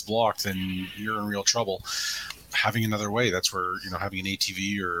and it gets blocked, then you're in real trouble. Having another way, that's where having an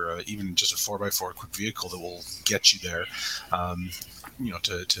ATV or even just a 4x4 quick vehicle that will get you there.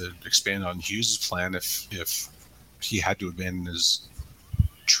 To expand on Hughes's plan, if he had to abandon his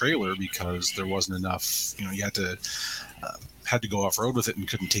trailer because there wasn't enough, you had to go off road with it and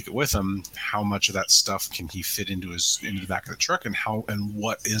couldn't take it with him, how much of that stuff can he fit into the back of the truck, and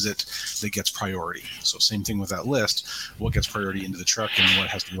what is it that gets priority? So same thing with that list, what gets priority into the truck and what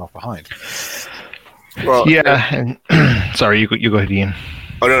has to be left behind. Well, yeah, and sorry, you go ahead, Ian.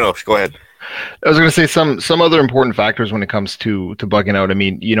 Oh no, go ahead. I was going to say some other important factors when it comes to bugging out. I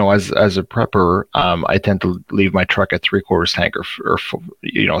mean, as a prepper, I tend to leave my truck at 3/4 tank or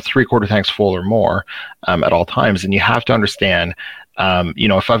 3/4 tanks full or more at all times. And you have to understand,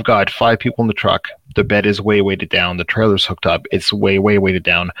 if I've got 5 people in the truck, the bed is way weighted down, the trailer's hooked up, it's way weighted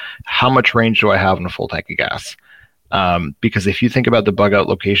down. How much range do I have on a full tank of gas? Because if you think about the bug out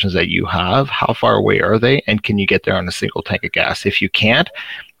locations that you have, how far away are they, and can you get there on a single tank of gas? If you can't,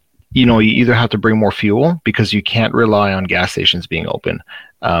 you either have to bring more fuel, because you can't rely on gas stations being open.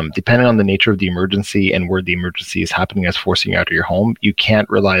 Depending on the nature of the emergency and where the emergency is happening as forcing you out of your home, you can't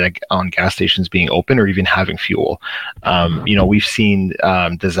rely on gas stations being open or even having fuel. We've seen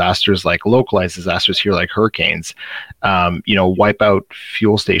disasters, like localized disasters here, like hurricanes, wipe out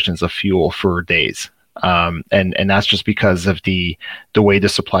fuel stations of fuel for days. And that's just because of the way the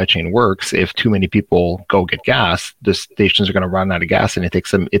supply chain works. If too many people go get gas, the stations are going to run out of gas, and it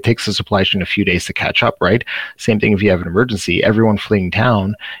takes the supply chain a few days to catch up, right? Same thing if you have an emergency. Everyone fleeing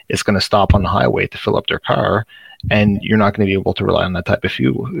town is going to stop on the highway to fill up their car, and you're not going to be able to rely on that type of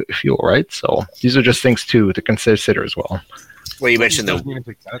fuel, right? So these are just things to consider as well. Well, you mentioned during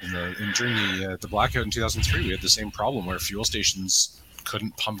the blackout in 2003, we had the same problem where fuel stations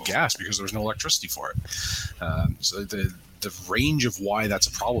couldn't pump gas because there was no electricity for it. So the range of why that's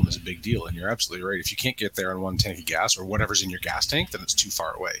a problem is a big deal. And you're absolutely right. If you can't get there on one tank of gas or whatever's in your gas tank, then it's too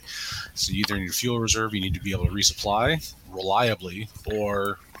far away. So you either need a fuel reserve, you need to be able to resupply reliably,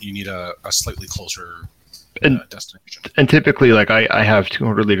 or you need a slightly closer destination. And typically, like I have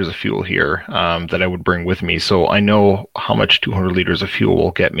 200 liters of fuel here that I would bring with me, so I know how much 200 liters of fuel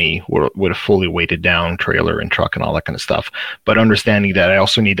will get me with a fully weighted down trailer and truck and all that kind of stuff. But understanding that I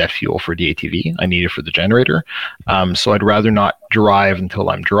also need that fuel for the ATV, I need it for the generator. So I'd rather not drive until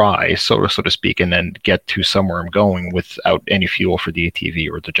I'm dry, so to speak, and then get to somewhere I'm going without any fuel for the ATV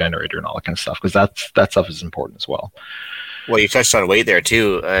or the generator and all that kind of stuff, because that stuff is important as well. Well, you touched on weight there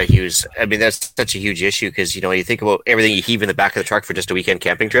too, Hughes. I mean, that's such a huge issue because you think about everything you heave in the back of the truck for just a weekend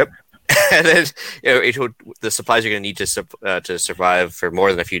camping trip, and then the supplies you're going to need to survive for more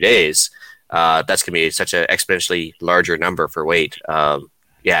than a few days. That's going to be such an exponentially larger number for weight.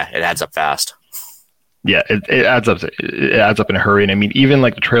 Yeah, it adds up fast. Yeah, it adds up. It adds up in a hurry. And I mean, even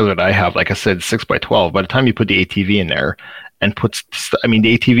like the trailer that I have, like I said, 6x12. By the time you put the ATV in there, and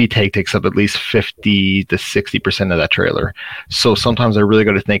the ATV tank takes up at least 50 to 60% of that trailer. So sometimes I really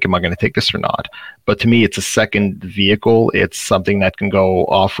got to think, am I going to take this or not? But to me, it's a second vehicle. It's something that can go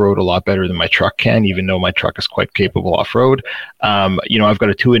off-road a lot better than my truck can, even though my truck is quite capable off-road. I've got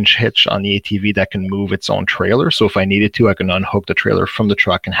a 2-inch hitch on the ATV that can move its own trailer. So if I needed to, I can unhook the trailer from the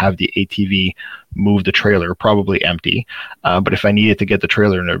truck and have the ATV move the trailer, probably empty. But if I needed to get the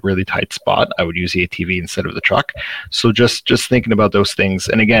trailer in a really tight spot, I would use the ATV instead of the truck. So just thinking about those things.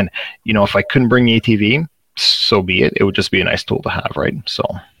 And again, if I couldn't bring the ATV, so be it. It would just be a nice tool to have, right? So.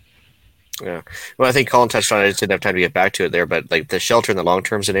 Yeah. Well, I think Colin touched on it. I just didn't have time to get back to it there, but like the shelter in the long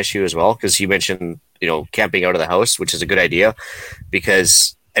term is an issue as well, because you mentioned, camping out of the house, which is a good idea,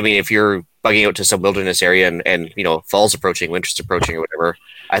 because I mean, if you're bugging out to some wilderness area and fall's approaching, winter's approaching or whatever,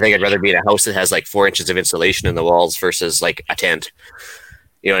 I think I'd rather be in a house that has like 4 inches of insulation in the walls versus like a tent.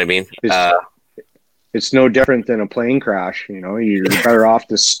 You know what I mean? It's no different than a plane crash. You're better off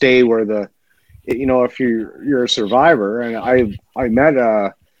to stay where if you're a survivor. And I met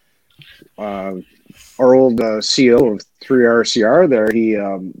our old CO of 3RCR there. He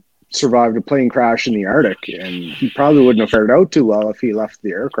survived a plane crash in the Arctic, and he probably wouldn't have fared out too well if he left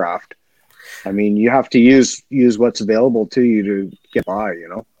the aircraft. I mean, you have to use what's available to you to get by,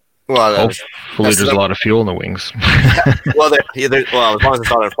 Well, hopefully there's a lot of fuel in the wings. well, as long as it's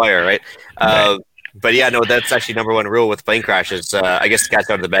not on fire, right? But yeah, no, that's actually number one rule with plane crashes. I guess the cat's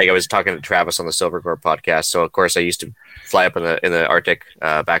out of the bag. I was talking to Travis on the Silvercore podcast, so of course I used to fly up in the Arctic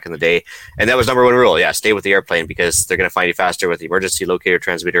back in the day, and that was number one rule. Yeah, stay with the airplane because they're going to find you faster with the emergency locator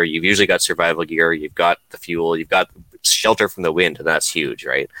transmitter. You've usually got survival gear, you've got the fuel, you've got shelter from the wind, and that's huge,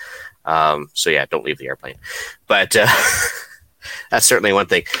 right? So yeah, don't leave the airplane. But that's certainly one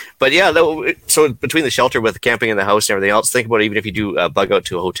thing. But yeah, so between the shelter with camping in the house and everything else, think about it, even if you do bug out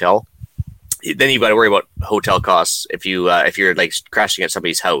to a hotel, then you've got to worry about hotel costs. If you're like crashing at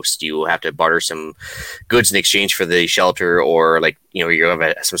somebody's house, you have to barter some goods in exchange for the shelter, or like you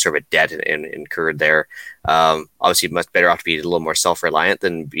have some sort of a debt incurred there. Obviously, much better off to be a little more self-reliant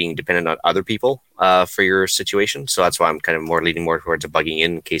than being dependent on other people for your situation. So that's why I'm kind of leaning more towards a bugging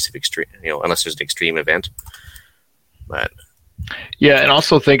in case of extreme, unless there's an extreme event. But. Yeah, and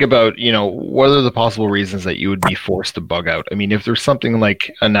also think about, what are the possible reasons that you would be forced to bug out? I mean, if there's something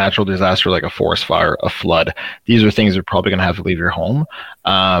like a natural disaster, like a forest fire, a flood, these are things you're probably going to have to leave your home.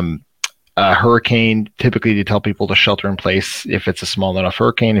 A hurricane, typically they tell people to shelter in place if it's a small enough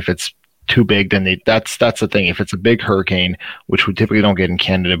hurricane. If it's too big, then that's the thing. If it's a big hurricane, which we typically don't get in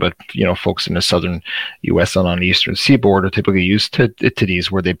Canada, but folks in the southern U.S. and on the eastern seaboard are typically used to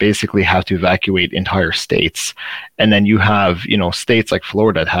these, where they basically have to evacuate entire states. And then you have states like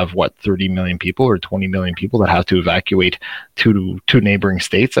Florida that have 30 million people or 20 million people that have to evacuate to neighboring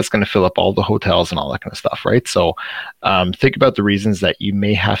states. That's going to fill up all the hotels and all that kind of stuff, right? So think about the reasons that you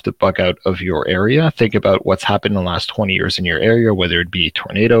may have to bug out of your area. Think about what's happened in the last 20 years in your area, whether it be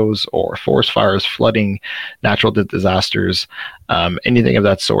tornadoes or forest fires, flooding, natural disasters, anything of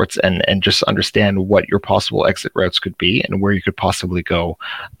that sorts, and just understand what your possible exit routes could be and where you could possibly go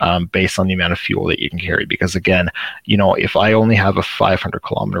based on the amount of fuel that you can carry. Because again, if I only have a 500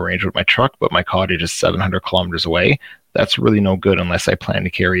 kilometer range with my truck, but my cottage is 700 kilometers away, that's really no good unless I plan to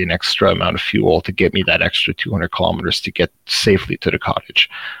carry an extra amount of fuel to get me that extra 200 kilometers to get safely to the cottage.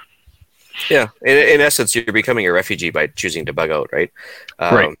 Yeah, in essence, you're becoming a refugee by choosing to bug out, right?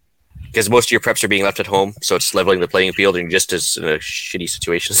 Right. because most of your preps are being left at home, so it's leveling the playing field, and you're just as in a shitty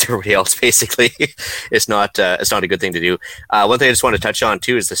situation as everybody else. Basically, it's not a good thing to do. One thing I just want to touch on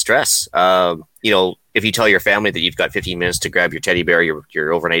too is the stress. If you tell your family that you've got 15 minutes to grab your teddy bear,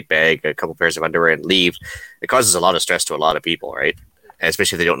 your overnight bag, a couple pairs of underwear, and leave, it causes a lot of stress to a lot of people, right? And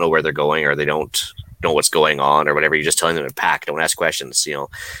especially if they don't know where they're going or they don't know what's going on or whatever. You're just telling them to pack, don't ask questions.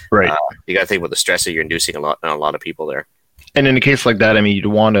 Right. You got to think about the stress that you're inducing on a lot of people there. And in a case like that, I mean, you'd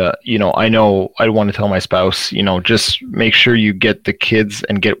want to, I know I want to tell my spouse, just make sure you get the kids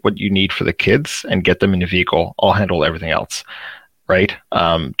and get what you need for the kids and get them in the vehicle. I'll handle everything else, right?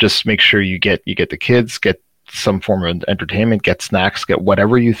 Just make sure you get the kids, get some form of entertainment, get snacks, get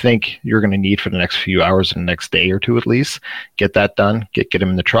whatever you think you're going to need for the next few hours and the next day or two at least. Get that done, get them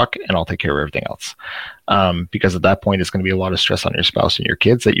in the truck, and I'll take care of everything else. Because at that point, it's going to be a lot of stress on your spouse and your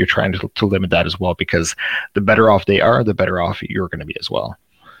kids that you're trying to limit that as well, because the better off they are, the better off you're going to be as well.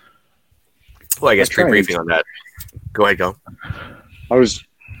 Well, I guess pre-briefing on that. Go ahead, go. I was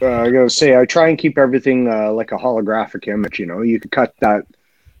going to say, I try and keep everything like a holographic image. You could cut that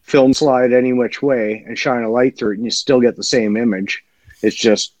film slide any which way and shine a light through it, and you still get the same image. It's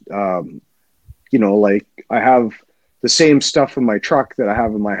just, like I have the same stuff in my truck that I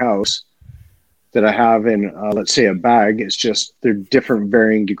have in my house that I have in, let's say, a bag. It's just they're different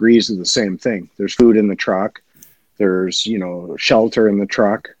varying degrees of the same thing. There's food in the truck. There's, shelter in the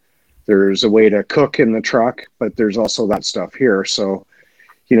truck. There's a way to cook in the truck, but there's also that stuff here. So,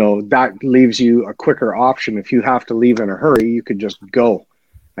 that leaves you a quicker option. If you have to leave in a hurry, you could just go.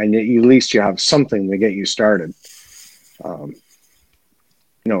 And at least you have something to get you started.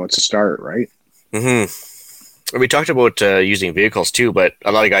 It's a start, right? Mm-hmm. We talked about using vehicles too, but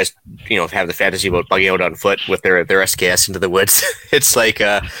a lot of guys, have the fantasy about bugging out on foot with their SKS into the woods. It's like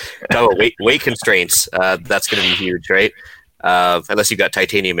talk about weight constraints. That's going to be huge, right? Unless you've got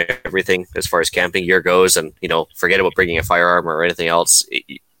titanium everything as far as camping gear goes, and forget about bringing a firearm or anything else.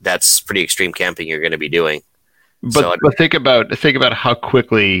 That's pretty extreme camping you're going to be doing. But think about how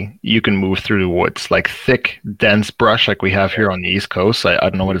quickly you can move through the woods, like thick, dense brush like we have here on the East Coast. I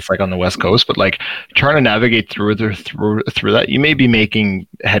don't know what it's like on the West Coast, but like trying to navigate through that, you may be making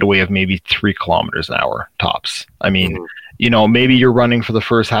headway of maybe 3 kilometers an hour tops. I mean, maybe you're running for the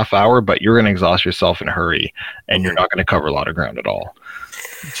first half hour, but you're going to exhaust yourself in a hurry, and you're not going to cover a lot of ground at all.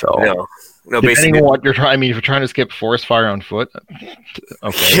 So. No, depending on what you're trying. I mean, if you're trying to skip forest fire on foot,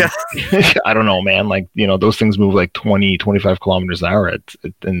 okay. Yeah. I don't know, man. Like, those things move like 20, 25 kilometers an hour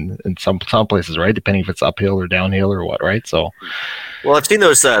in some places, right? Depending if it's uphill or downhill or what, right? So, well, I've seen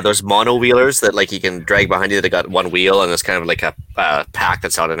those mono wheelers that like you can drag behind you that got one wheel and it's kind of like a pack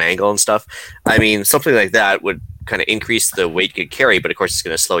that's on an angle and stuff. I mean, something like that would kind of increase the weight you carry, but of course it's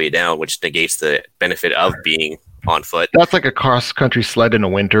going to slow you down, which negates the benefit of being on foot. That's like a cross-country sled in the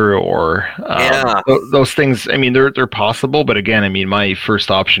winter, or those things. I mean, they're possible, but again, I mean, my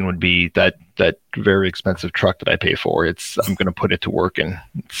first option would be that very expensive truck that I pay for. I'm going to put it to work, and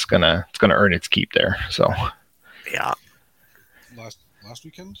it's gonna earn its keep there. So, yeah. Last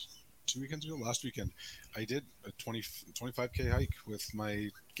weekend, 2 weekends ago, I did a 25K hike with my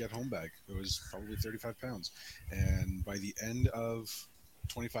get home bag. It was probably 35 pounds, and by the end of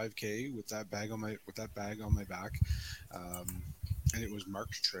 25K with that bag on my back, and it was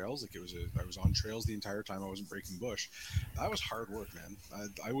marked trails. Like I was on trails the entire time. I wasn't breaking bush. That was hard work, man.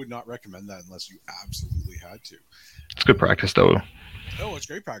 I would not recommend that unless you absolutely had to. It's good practice, though. Oh, it's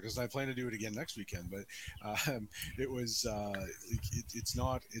great practice. I plan to do it again next weekend. But it was it's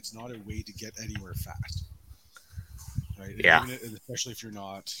not a way to get anywhere fast. Right? Yeah. Especially if you're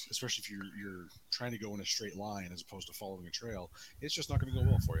trying to go in a straight line as opposed to following a trail, it's just not going to go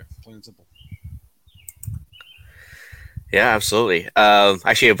well for you. Plain and simple. Yeah, absolutely.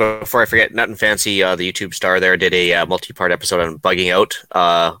 Actually, before I forget, Nut and Fancy, the YouTube star there, did a multi-part episode on bugging out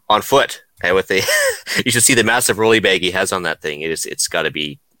on foot. And with the, you should see the massive rolly bag he has on that thing. It's got to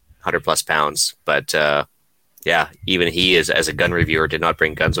be 100 plus pounds. But yeah, even he as a gun reviewer did not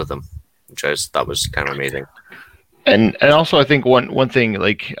bring guns with him, which I thought was kind of amazing. And also, I think one thing,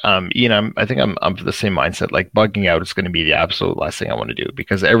 like, Ian, I think I'm of the same mindset. Like, bugging out is going to be the absolute last thing I want to do,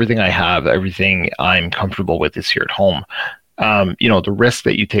 because everything I have, everything I'm comfortable with is here at home. The risk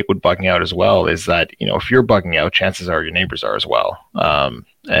that you take with bugging out as well is that, if you're bugging out, chances are your neighbors are as well.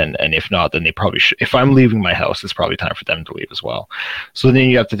 And if not, then they probably should. If I'm leaving my house, it's probably time for them to leave as well. So then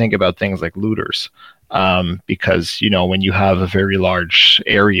you have to think about things like looters. Because, when you have a very large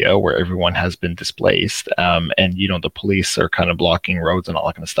area where everyone has been displaced, and, the police are kind of blocking roads and all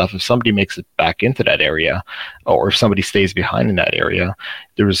that kind of stuff, if somebody makes it back into that area, or if somebody stays behind in that area,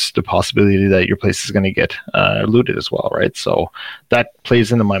 there's the possibility that your place is going to get looted as well, right? So that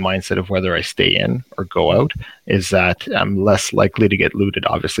plays into my mindset of whether I stay in or go out, is that I'm less likely to get looted,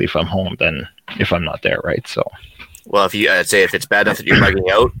 obviously, if I'm home than if I'm not there, right? So... Well, if you say if it's bad enough that you're bugging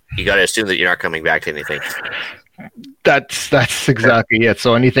out, you got to assume that you're not coming back to anything. That's exactly it.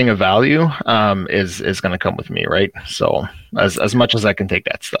 So anything of value is going to come with me, right? So as much as I can take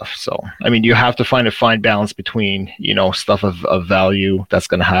that stuff. So I mean, you have to find a fine balance between stuff of value that's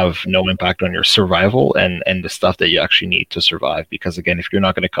going to have no impact on your survival and the stuff that you actually need to survive. Because again, if you're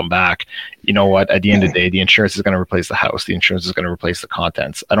not going to come back, you know what? At the end of the day, the insurance is going to replace the house. The insurance is going to replace the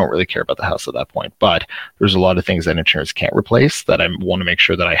contents. I don't really care about the house at that point, but there's a lot of things that insurance can't replace that I want to make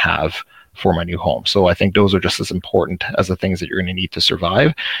sure that I have for my new home. So I think those are just as important as the things that you're going to need to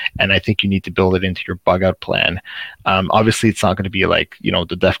survive. And I think you need to build it into your bug out plan. Obviously, it's not going to be like, the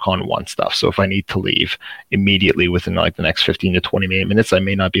DEFCON 1 stuff. So if I need to leave immediately within like the next 15 to 20 minutes, I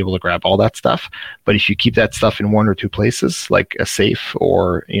may not be able to grab all that stuff. But if you keep that stuff in one or two places, like a safe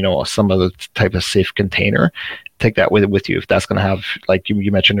or, some other type of safe container, take that with you. If that's going to have, like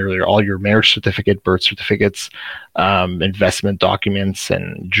you mentioned earlier, all your marriage certificate, birth certificates, investment documents,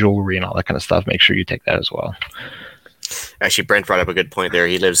 and jewelry and all that kind of stuff, make sure you take that as well. Actually, Brent brought up a good point there.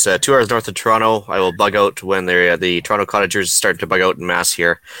 He lives 2 hours north of Toronto. I will bug out when the Toronto cottagers start to bug out en masse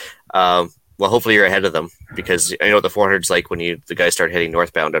here. Well, hopefully you're ahead of them, because I know what the 400's like when the guys start heading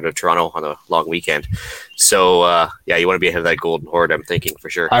northbound out of Toronto on a long weekend. So, you want to be ahead of that golden horde, I'm thinking, for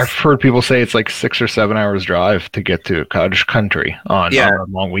sure. I've heard people say it's like 6 or 7 hours drive to get to cottage country on a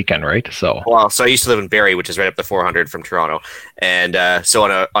long weekend, right? So, I used to live in Barrie, which is right up the 400 from Toronto. And so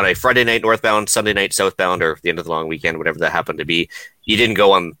on a Friday night northbound, Sunday night southbound, or the end of the long weekend, whatever that happened to be, you didn't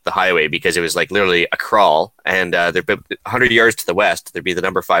go on the highway because it was like literally a crawl, and there'd be 100 yards to the west, there'd be the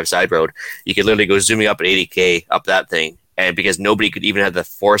number 5 side road. You could literally go zooming up at 80K up that thing, and because nobody could even have the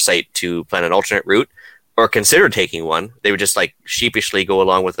foresight to plan an alternate route or consider taking one, they would just like sheepishly go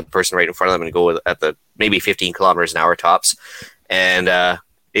along with the person right in front of them and go at the maybe 15 kilometers an hour tops. And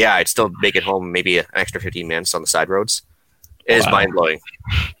I'd still make it home maybe an extra 15 minutes on the side roads. It is mind-blowing.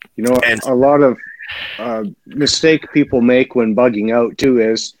 A lot of mistake people make when bugging out too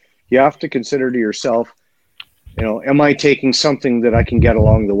is you have to consider to yourself, am I taking something that I can get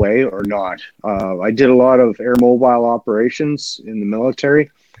along the way or not? I did a lot of air mobile operations in the military,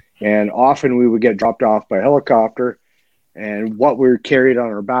 and often we would get dropped off by helicopter, and what we carried on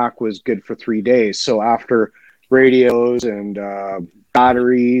our back was good for 3 days. So after radios and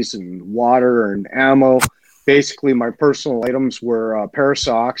batteries and water and ammo, basically my personal items were a pair of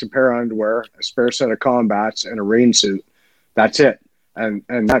socks, a pair of underwear, a spare set of combats, and a rain suit. That's it. And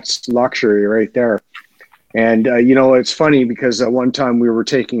that's luxury right there. And, it's funny because at one time we were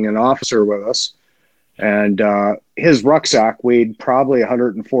taking an officer with us, and his rucksack weighed probably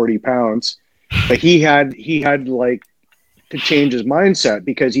 140 pounds, but he had like to change his mindset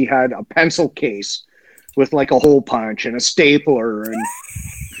because he had a pencil case with like a hole punch and a stapler and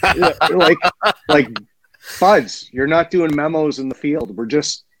like buds, you're not doing memos in the field. We're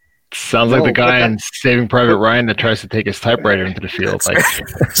just sounds like the guy in Saving Private Ryan that tries to take his typewriter into the field. Like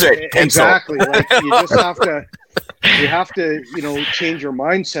exactly. Like you just have to change your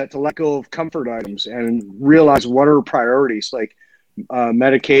mindset to let go of comfort items and realize what are priorities. Like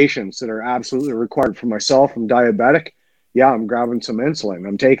medications that are absolutely required for myself. I'm diabetic. Yeah, I'm grabbing some insulin.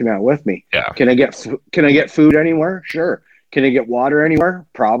 I'm taking that with me. Yeah. Can I get food anywhere? Sure. Can I get water anywhere?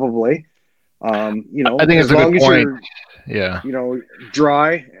 Probably. I think it's a good point. Yeah.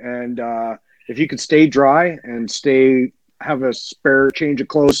 Dry, and if you could stay dry and have a spare change of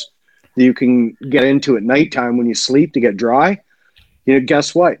clothes that you can get into at nighttime when you sleep to get dry,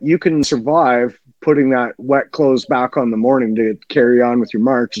 guess what? You can survive putting that wet clothes back on the morning to carry on with your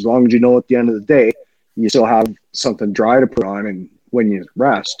march, as long as you know at the end of the day you still have something dry to put on and when you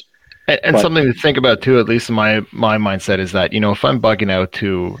rest. And something to think about too, at least in my mindset, is that, if I'm bugging out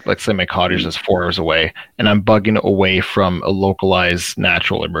to, let's say my cottage is 4 hours away, and I'm bugging away from a localized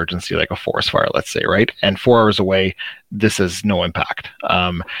natural emergency like a forest fire, let's say, right? And 4 hours away, this has no impact.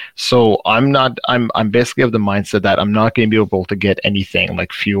 So I'm basically of the mindset that I'm not going to be able to get anything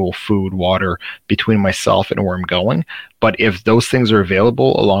like fuel, food, water between myself and where I'm going. But if those things are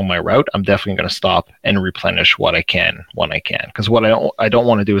available along my route, I'm definitely going to stop and replenish what I can when I can. Because what I don't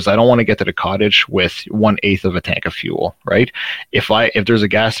want to do is I don't want to get to the cottage with 1/8 of a tank of fuel, right? If there's a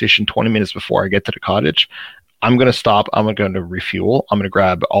gas station 20 minutes before I get to the cottage, I'm going to stop. I'm going to refuel. I'm going to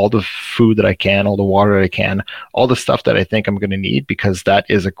grab all the food that I can, all the water that I can, all the stuff that I think I'm going to need, because that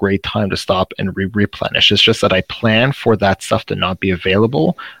is a great time to stop and replenish. It's just that I plan for that stuff to not be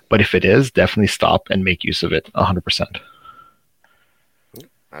available. But if it is, definitely stop and make use of it 100%.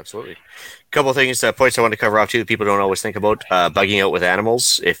 Absolutely. A couple of things, points I want to cover off too that people don't always think about. Bugging out with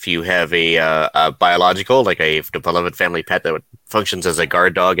animals. If you have a biological, like a beloved family pet that functions as a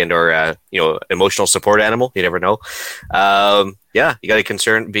guard dog and or emotional support animal, you never know. You got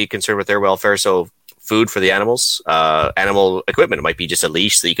to be concerned with their welfare. So food for the animals, animal equipment. It might be just a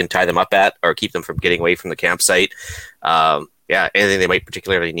leash that you can tie them up at or keep them from getting away from the campsite. Anything they might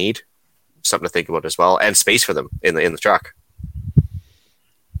particularly need, something to think about as well, and space for them in the truck.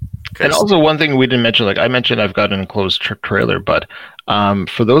 And also one thing we didn't mention, like I mentioned, I've got an enclosed trailer, but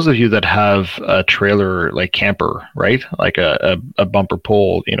for those of you that have a trailer like camper, right, like a bumper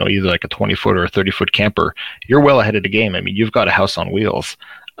pole, either like a 20-foot or a 30-foot camper, you're well ahead of the game. I mean, you've got a house on wheels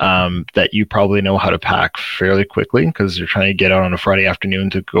that you probably know how to pack fairly quickly because you're trying to get out on a Friday afternoon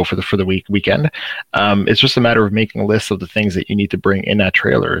to go for the weekend. It's just a matter of making a list of the things that you need to bring in that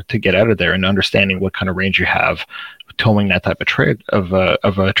trailer to get out of there and understanding what kind of range you have towing that type of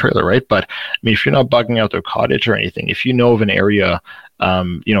a trailer, right? But I mean, if you're not bugging out their cottage or anything, if you know of an area,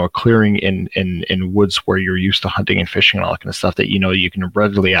 a clearing in woods where you're used to hunting and fishing and all that kind of stuff that you can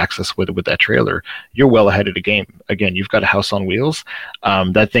readily access with that trailer, you're well ahead of the game. Again, you've got a house on wheels.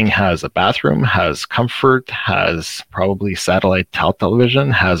 That thing has a bathroom, has comfort, has probably satellite television,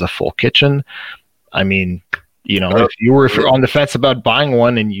 has a full kitchen. I mean, if you're on the fence about buying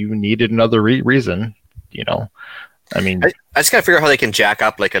one and you needed another reason, I just gotta figure out how they can jack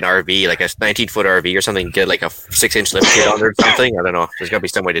up like an RV, like a 19-foot RV or something, get like a 6-inch lift kit on there or something. I don't know. There's gotta be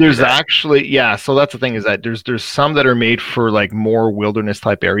some way to do that. There's actually, so that's the thing, is that there's some that are made for like more wilderness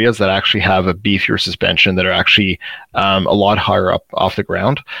type areas that actually have a beefier suspension that are actually a lot higher up off the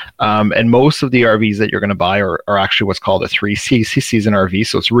ground. And most of the RVs that you're going to buy are actually what's called a 3-season RV.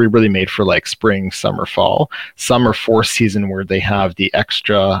 So it's really made for like spring, summer, fall. Some are 4-season where they have the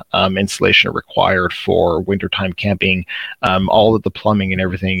extra insulation required for wintertime camping. All of the plumbing and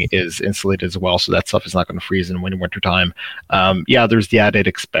everything is insulated as well, so that stuff is not going to freeze in wintertime. There's the added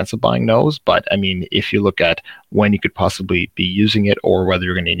expense of buying those, but I mean, if you look at when you could possibly be using it or whether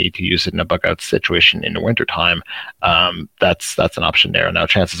you're going to need to use it in a bug out situation in the wintertime, that's an option there. Now,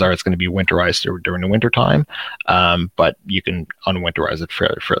 chances are it's going to be winterized during the wintertime, but you can unwinterize it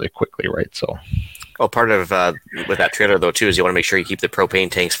fairly quickly, right? So. Well, part of with that trailer though too is you want to make sure you keep the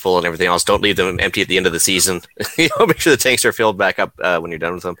propane tanks full and everything else. Don't leave them empty at the end of the season. Make sure the tanks are filled back up when you're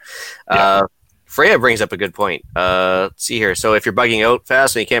done with them. Freya brings up a good point. Let's see here. So if you're bugging out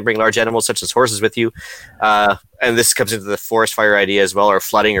fast and you can't bring large animals such as horses with you, and this comes into the forest fire idea as well, or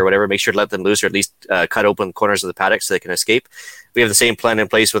flooding or whatever, make sure to let them loose or at least cut open corners of the paddock so they can escape. We have the same plan in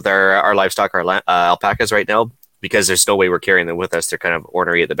place with our livestock, our alpacas right now. Because there's no way we're carrying them with us. They're kind of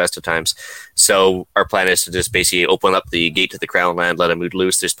ornery at the best of times. So our plan is to just basically open up the gate to the crown land, let them move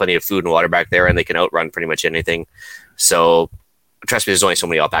loose. There's plenty of food and water back there, and they can outrun pretty much anything. So trust me, there's only so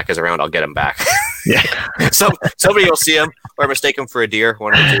many alpacas around. I'll get them back. Yeah. Somebody will see them or mistake them for a deer,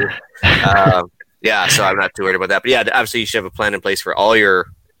 one or two. So I'm not too worried about that. But yeah, obviously you should have a plan in place for all your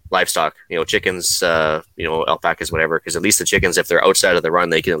livestock, chickens, alpacas, whatever, because at least the chickens, if they're outside of the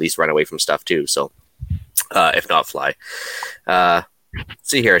run, they can at least run away from stuff too. So if not fly. Let's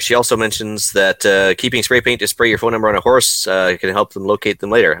see here. She also mentions that keeping spray paint to spray your phone number on a horse can help them locate them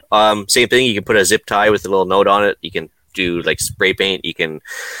later. Same thing. You can put a zip tie with a little note on it. You can do like spray paint.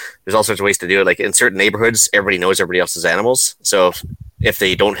 There's all sorts of ways to do it. Like in certain neighborhoods, everybody knows everybody else's animals. So if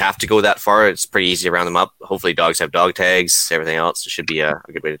they don't have to go that far, it's pretty easy to round them up. Hopefully dogs have dog tags, everything else. It should be a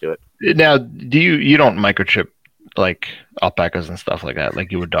good way to do it. Now, you don't microchip like alpacas and stuff like that,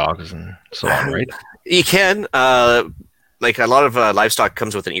 like you would dogs and so on, right? You can. Like a lot of livestock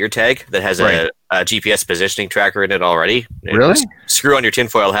comes with an ear tag that has a GPS positioning tracker in it already. Really? Screw on your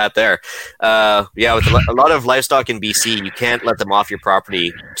tinfoil hat there. With a lot of livestock in BC, you can't let them off your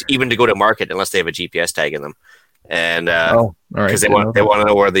property even to go to market unless they have a GPS tag in them. And because they want to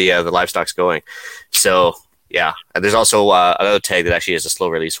know where the livestock's going. So yeah, and there's also another tag that actually has a slow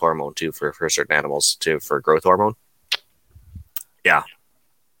release hormone too for certain animals for growth hormone. Yeah,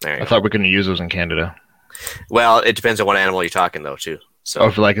 I thought we couldn't use those in Canada. Well, it depends on what animal you're talking though, too. So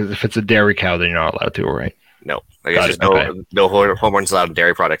If it's a dairy cow, then you're not allowed to, right? no, I guess there's no hormones allowed in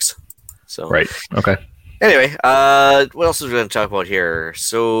dairy products. So Right. Okay. anyway, what else are we going to talk about here?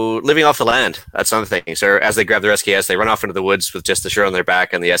 So living off the land, that's another thing. So as they grab their SKS, they run off into the woods with just the shirt on their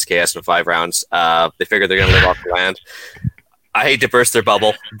back and the SKS and 5 rounds. They figure they're going to live off the land. I hate to burst their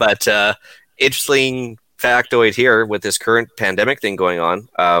bubble, but interesting factoid here with this current pandemic thing going on.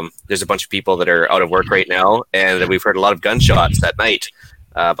 There's a bunch of people that are out of work right now, and we've heard a lot of gunshots at night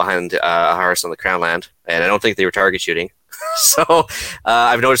behind a house on the Crown land, and I don't think they were target shooting. So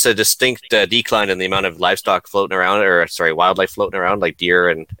I've noticed a distinct decline in the amount of livestock floating around, wildlife floating around, like deer,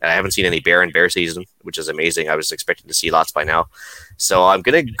 and I haven't seen any bear in bear season, which is amazing. I was expecting to see lots by now. So I'm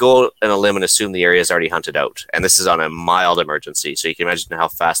going to go on a limb and assume the area is already hunted out, and this is on a mild emergency. So you can imagine how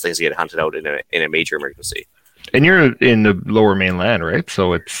fast things get hunted out in a major emergency. And you're in the Lower Mainland, right?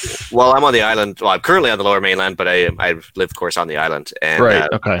 So it's Well, I'm on the island. Well, I'm currently on the Lower Mainland, but I live, of course, on the island. And,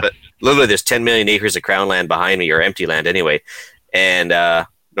 right. Okay. But literally, there's 10 million acres of Crown land behind me, or empty land anyway. And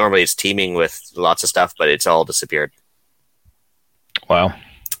normally it's teeming with lots of stuff, but it's all disappeared. Wow.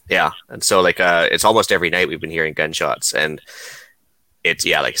 Yeah, and so it's almost every night we've been hearing gunshots, and it's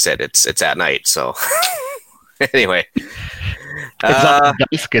like I said, it's at night. So anyway. It's not at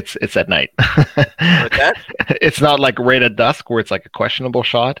dusk, it's at night. What's that? It's not like right at dusk where it's like a questionable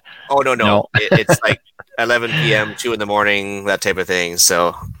shot. Oh, no. It's like 11 p.m., 2 in the morning, that type of thing.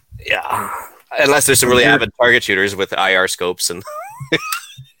 So, yeah. Unless there's some really avid target shooters with IR scopes. And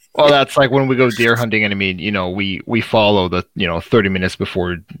well, that's like when we go deer hunting, and I mean, we follow the 30 minutes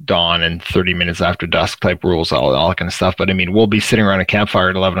before dawn and 30 minutes after dusk type rules, all that kind of stuff. But I mean, we'll be sitting around a campfire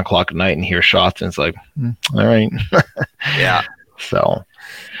at 11 o'clock at night and hear shots, and it's like, all right. Yeah. So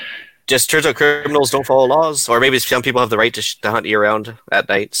just turns out criminals don't follow laws, or maybe some people have the right to hunt year round at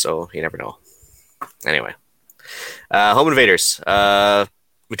night, so you never know. Anyway, home invaders. I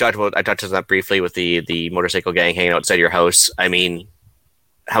talked about that briefly with the motorcycle gang hanging outside your house. I mean,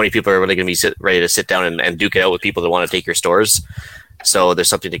 how many people are really going to be ready to sit down and duke it out with people that want to take your stores? So there's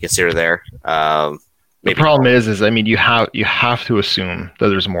something to consider there. The problem is I mean, you have to assume that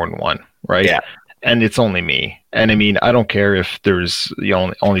there's more than one, right? Yeah. And it's only me. And I mean, I don't care if there's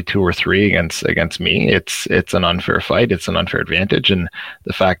only 2 or 3 against me. It's an unfair fight. It's an unfair advantage. And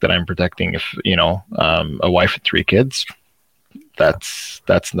the fact that I'm protecting a wife and 3 kids, that's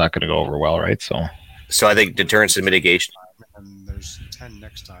not going to go over well, right? So I think deterrence and mitigation. And there's 10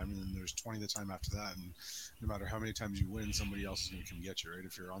 next time, and then there's 20 the time after that. And no matter how many times you win, somebody else is going to come get you, right?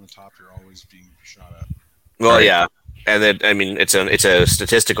 If you're on the top, you're always being shot at. Well, right. Yeah. And then, I mean, it's a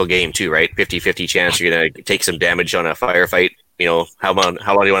statistical game too, right? 50-50 chance you're going to take some damage on a firefight. How long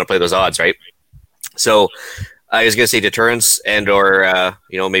do you want to play those odds, right? So I was going to say deterrence or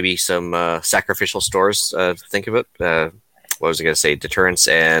maybe some sacrificial stores. Think of it. What was I going to say? Deterrence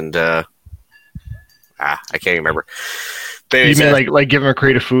and I can't remember. But you mean like give them a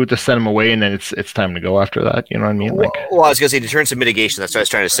crate of food to send them away, and then it's time to go after that? You know what I mean? Well, I was going to say deterrence and mitigation. That's what I was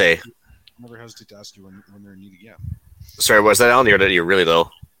trying to say. Never hesitate to ask you when they're in need again. Sorry, was that on? You're really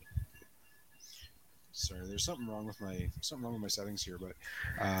low. Sorry, there's something wrong with my settings here. But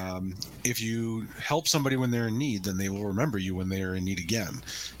if you help somebody when they're in need, then they will remember you when they are in need again.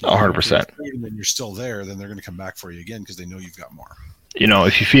 100%. And then you're still there, then they're going to come back for you again because they know you've got more.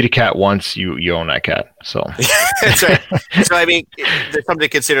 If you feed a cat once, you own that cat. So that's right. So I mean, there's something to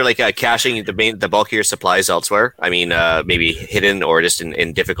consider, like caching the bulk of your supplies elsewhere. I mean, maybe hidden or just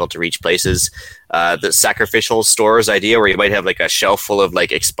in difficult to reach places. The sacrificial stores idea, where you might have like a shelf full of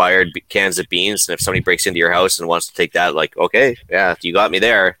like expired cans of beans, and if somebody breaks into your house and wants to take that, like, okay, yeah, you got me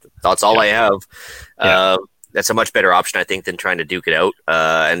there. That's all I have. Yeah. That's a much better option, I think, than trying to duke it out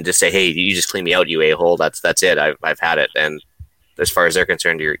and just say, hey, you just clean me out, you a-hole. That's it. I've had it. And as far as they're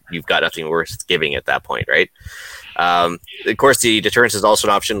concerned, you've got nothing worth giving at that point, right? Of course, the deterrence is also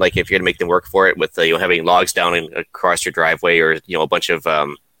an option. Like if you're going to make them work for it with having logs down across your driveway, or a bunch of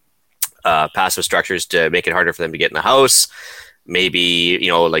passive structures to make it harder for them to get in the house. Maybe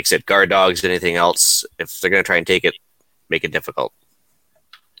like I said, guard dogs, anything else. If they're going to try and take it, make it difficult.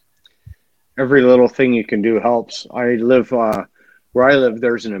 Every little thing you can do helps. I live where I live.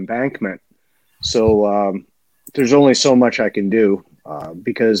 There's an embankment, so. There's only so much I can do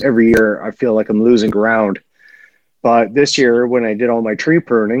because every year I feel like I'm losing ground. But this year, when I did all my tree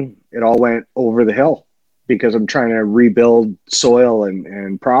pruning, it all went over the hill because I'm trying to rebuild soil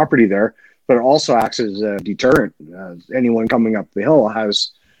and property there. But it also acts as a deterrent. Anyone coming up the hill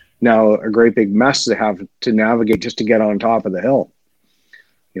has now a great big mess they have to navigate just to get on top of the hill.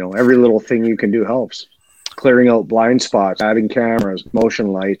 Every little thing you can do helps. Clearing out blind spots, adding cameras,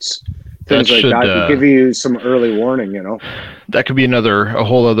 motion lights, things like should, that to give you some early warning, That could be a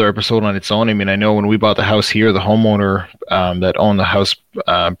whole other episode on its own. I mean, I know when we bought the house here, the homeowner that owned the house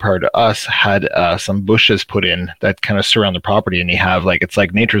prior to us had some bushes put in that kind of surround the property, and it's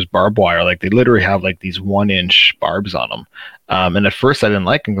like nature's barbed wire. Like they literally have like these 1-inch barbs on them. And at first I didn't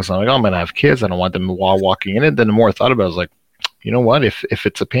like them because I'm like, oh, I'm going to have kids. I don't want them while walking in it. Then the more I thought about it, I was like, you know what? If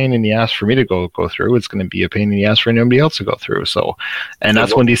it's a pain in the ass for me to go through, it's going to be a pain in the ass for anybody else to go through. So, and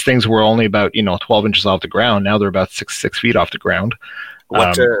that's when these things were only about 12 inches off the ground. Now they're about six feet off the ground.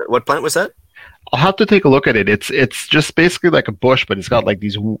 What plant was that? I'll have to take a look at it. It's just basically like a bush, but it's got like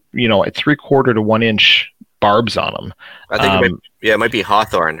these it's 3/4 to 1 inch barbs on them. I think it might be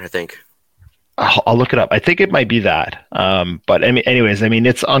hawthorn. I think. I'll look it up. I think it might be that. But anyways,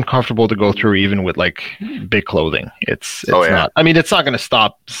 it's uncomfortable to go through even with like big clothing. It's not. It's not going to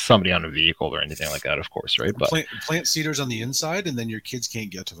stop somebody on a vehicle or anything like that, of course, right? But plant cedars on the inside, and then your kids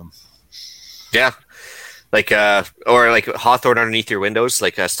can't get to them. Yeah, or like hawthorn underneath your windows,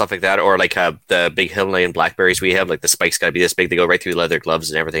 like stuff like that, or like the big Himalayan blackberries we have. Like the spikes got to be this big; they go right through leather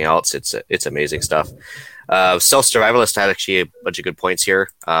gloves and everything else. It's amazing stuff. Self-survivalist had actually a bunch of good points here.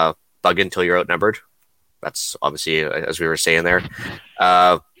 Bug until you're outnumbered. That's obviously, as we were saying there.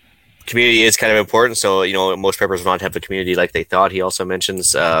 Community is kind of important. So, most preppers will not have a community like they thought. He also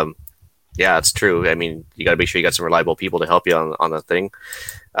mentions, yeah, it's true. You got to make sure you got some reliable people to help you on the thing.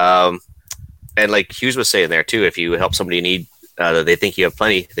 And like Hughes was saying there too, if you help somebody in need, they think you have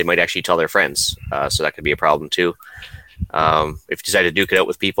plenty, they might actually tell their friends. So that could be a problem too. If you decide to duke it out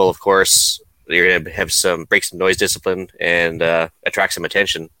with people, of course, you're going to have break some noise discipline and attract some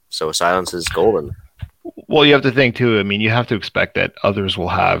attention. So silence is golden. Well, you have to think too. You have to expect that others will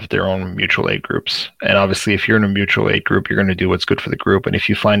have their own mutual aid groups. And obviously, if you're in a mutual aid group, you're going to do what's good for the group. And if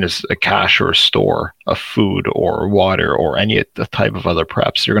you find a cache or a store of food or water or any type of other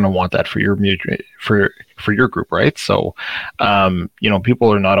preps, you're going to want that for your for your group, right? So,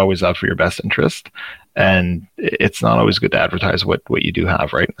 people are not always out for your best interest. And it's not always good to advertise what you do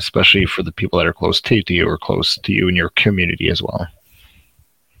have, right? Especially for the people that are close to you or close to you in your community as well.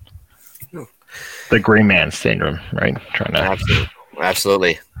 The gray man syndrome, right?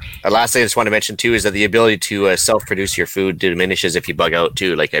 Absolutely. Last thing I just want to mention too is that the ability to self-produce your food diminishes if you bug out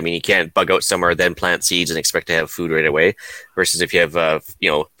too. You can't bug out somewhere, then plant seeds and expect to have food right away. Versus if you have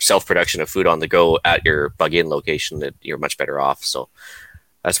self-production of food on the go at your bug-in location, that you're much better off. So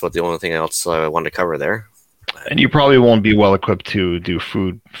that's about the only thing else I wanted to cover there. And you probably won't be well equipped to do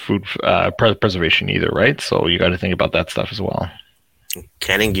food preservation either, right? So you got to think about that stuff as well.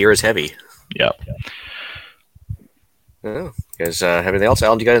 Canning gear is heavy. Yeah. You guys have anything else?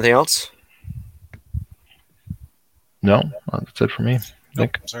 Alan, do you got anything else? No, that's it for me.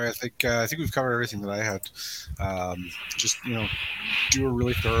 Nope, sorry, I think we've covered everything that I had. Just do a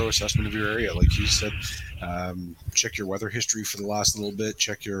really thorough assessment of your area, like you said. Check your weather history for the last little bit.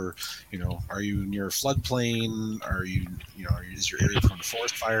 Check your, are you near a floodplain? Is your area prone to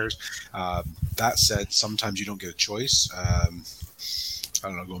forest fires? That said, sometimes you don't get a choice. I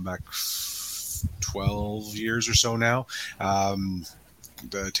don't know, going back 12 years or so now.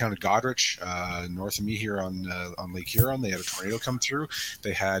 The town of Goderich, north of me here on Lake Huron, they had a tornado come through.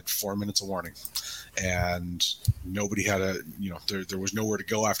 They had 4 minutes of warning, and nobody had there was nowhere to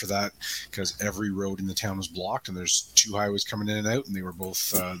go after that because every road in the town was blocked, and there's 2 highways coming in and out, and they were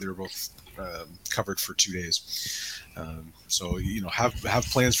both covered for 2 days. So have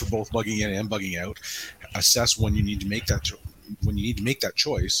plans for both bugging in and bugging out. Assess when you need to make that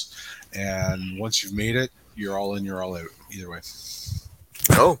choice, and once you've made it, you're all in, you're all out. Either way.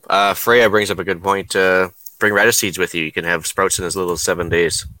 Oh, Freya brings up a good point. Bring radish seeds with you. You can have sprouts in as little as 7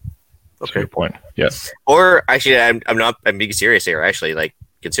 days. That's a good point. Yes. Or actually, I'm being serious here. Actually,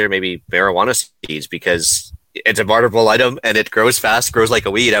 consider maybe marijuana seeds because it's a barterable item and it grows fast, grows like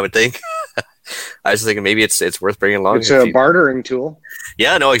a weed. I would think. I was thinking maybe it's worth bringing along. It's a bartering tool.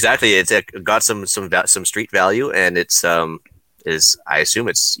 Yeah, no, exactly. It's got some street value, and it's I assume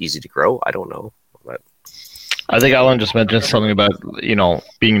it's easy to grow. I don't know. I think Alan just mentioned something about,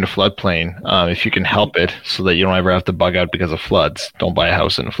 being in a floodplain. If you can help it so that you don't ever have to bug out because of floods, don't buy a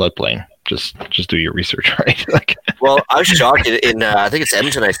house in a floodplain. Just do your research, right? Well, I was shocked in I think it's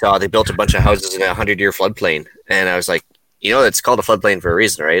Edmonton. I saw they built a bunch of houses in a 100-year floodplain, and I was like, it's called a floodplain for a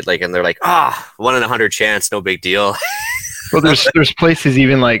reason, right? And they're like, 1 in 100 chance, no big deal. Well, there's places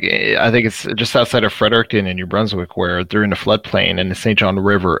even I think it's just outside of Fredericton in New Brunswick where they're in a floodplain, and the St. John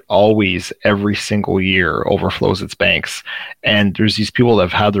River always, every single year, overflows its banks. And there's these people that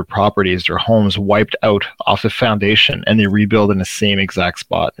have had their properties, their homes wiped out off the foundation, and they rebuild in the same exact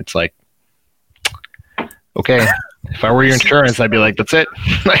spot. It's like, okay, If I were your insurance, I'd be like, that's it.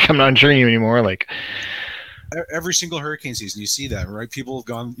 Like, I'm not insuring you anymore. Like, every single hurricane season, you see that, right? People have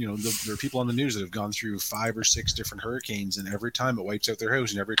gone, there are people on the news that have gone through 5 or 6 different hurricanes, and every time it wipes out their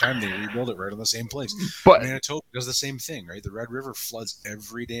house, and every time they rebuild it right on the same place. But Manitoba does the same thing, right? The Red River floods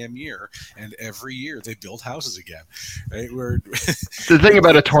every damn year, and every year they build houses again, right? The thing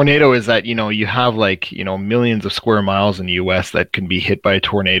about a tornado is that, you have millions of square miles in the US that can be hit by a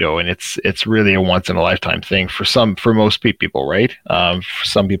tornado, and it's really a once in a lifetime thing for most people, right? For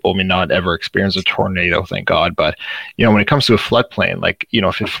some people may not ever experience a tornado, thank God. But when it comes to a floodplain,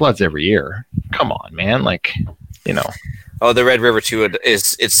 if it floods every year, come on, man, Oh, the Red River too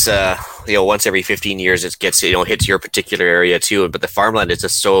it's once every 15 years it gets hits your particular area too. But the farmland is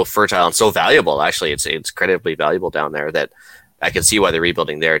just so fertile and so valuable. Actually, it's incredibly valuable down there that I can see why they're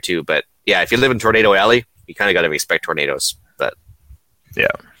rebuilding there too. But yeah, if you live in Tornado Alley, you kind of got to expect tornadoes. But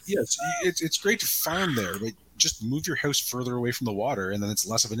yes, it's great to farm there, but just move your house further away from the water, and then it's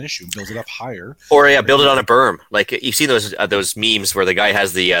less of an issue. Build it up higher, or build it on a berm. Like you've seen those memes where the guy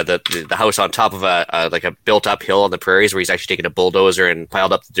has the house on top of a built up hill on the prairies, where he's actually taken a bulldozer and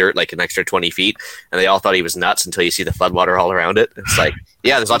piled up the dirt like an extra 20 feet, and they all thought he was nuts until you see the floodwater all around it. It's like,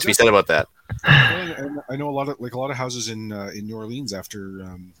 yeah, there's lots to be said about that. And I know a lot of houses in New Orleans after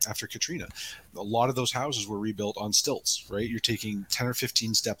Katrina. A lot of those houses were rebuilt on stilts, right? You're taking 10 or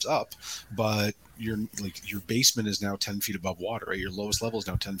 15 steps up, but your basement is now 10 feet above water, right? Your lowest level is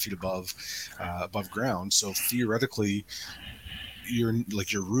now 10 feet above ground. So theoretically, your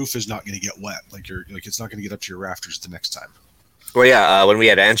roof is not going to get wet. It's not going to get up to your rafters the next time. Well, yeah, when we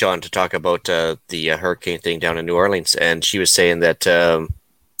had Ange on to talk about the hurricane thing down in New Orleans, and she was saying that, I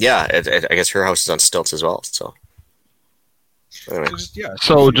guess her house is on stilts as well. So, anyway.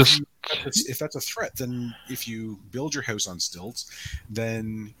 If that's a threat, then if you build your house on stilts,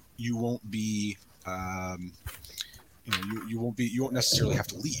 then you won't be, you won't necessarily have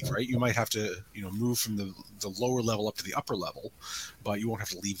to leave, right? You might have to, move from the lower level up to the upper level, but you won't have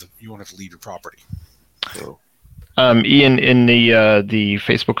to leave your property. So. Ian, in the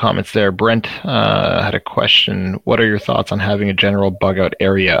Facebook comments there, Brent had a question. What are your thoughts on having a general bug out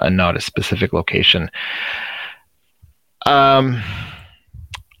area and not a specific location? I'd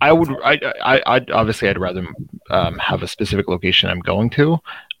rather have a specific location I'm going to.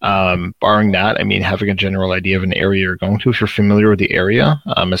 Barring that, having a general idea of an area you're going to, if you're familiar with the area,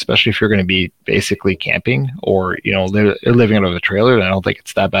 especially if you're going to be basically camping or living out of a trailer, then I don't think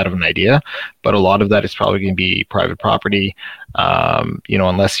it's that bad of an idea. But a lot of that is probably going to be private property,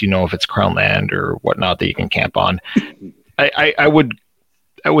 unless if it's crown land or whatnot that you can camp on. I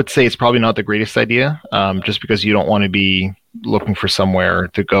would say it's probably not the greatest idea, just because you don't want to be looking for somewhere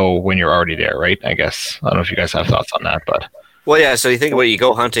to go when you're already there, right? I guess. I don't know if you guys have thoughts on that, but. Well, yeah. So you think about you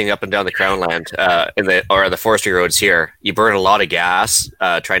go hunting up and down the Crown Land, or the forestry roads here. You burn a lot of gas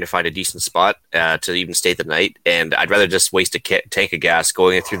trying to find a decent spot to even stay the night. And I'd rather just waste a tank of gas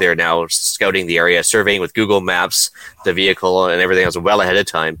going through there now, scouting the area, surveying with Google Maps the vehicle and everything else well ahead of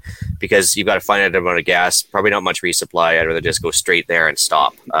time, because you've got to find an amount of gas. Probably not much resupply. I'd rather just go straight there and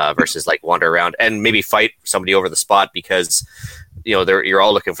stop versus wander around and maybe fight somebody over the spot because you're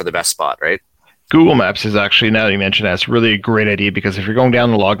all looking for the best spot, right? Google Maps is actually, now that you mention that, it's really a great idea, because if you're going down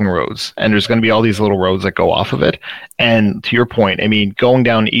the logging roads and there's going to be all these little roads that go off of it, and to your point, going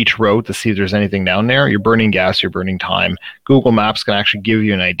down each road to see if there's anything down there, you're burning gas, you're burning time. Google Maps can actually give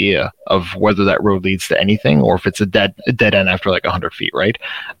you an idea of whether that road leads to anything or if it's a dead end after 100 feet, right?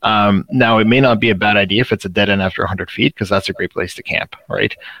 Now, it may not be a bad idea if it's a dead end after 100 feet, because that's a great place to camp,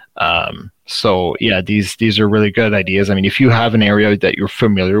 right? So yeah, these are really good ideas. If you have an area that you're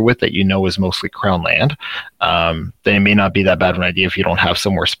familiar with that is mostly crown land, then it may not be that bad of an idea if you don't have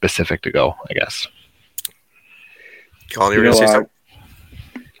somewhere specific to go, I guess. Colin, you were going to say something?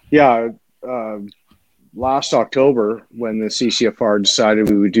 Yeah, last October when the CCFR decided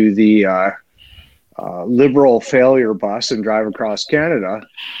we would do the liberal failure bus and drive across Canada,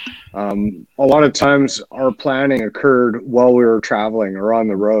 a lot of times our planning occurred while we were traveling or on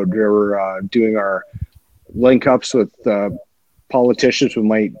the road. We were doing our link ups with politicians we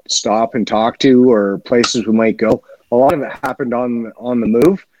might stop and talk to, or places we might go. A lot of it happened on the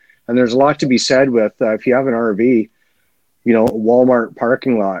move, and there's a lot to be said with if you have an RV, a Walmart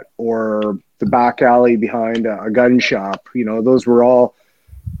parking lot or the back alley behind a gun shop. Those were all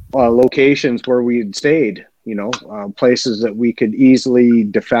locations where we had stayed, places that we could easily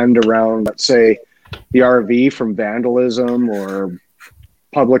defend around, let's say, the RV from vandalism or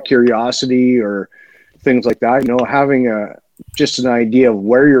public curiosity or things like that. Having just an idea of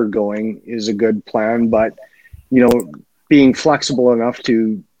where you're going is a good plan, but being flexible enough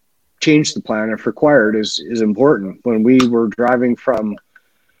to change the plan if required is important. When we were driving from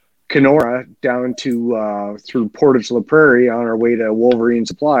Kenora down to through Portage La Prairie on our way to Wolverine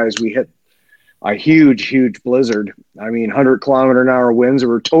Supplies, we hit a huge blizzard. I mean, 100-kilometer-an-hour winds. There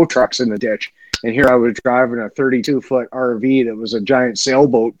were tow trucks in the ditch. And here I was driving a 32-foot RV that was a giant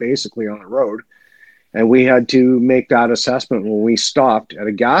sailboat basically on the road. And we had to make that assessment when we stopped at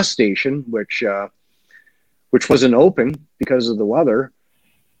a gas station, which wasn't open because of the weather.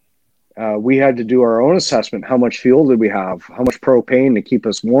 We had to do our own assessment. How much fuel did we have? How much propane to keep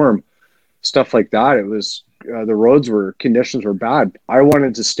us warm? Stuff like that. It was the conditions were bad. I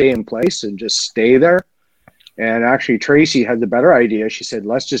wanted to stay in place and just stay there. And actually, Tracy had the better idea. She said,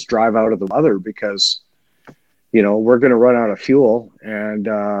 let's just drive out of the weather because, we're going to run out of fuel and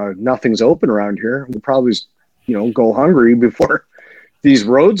nothing's open around here. We'll probably, go hungry before these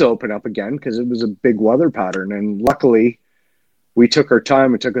roads open up again because it was a big weather pattern. And luckily, we took our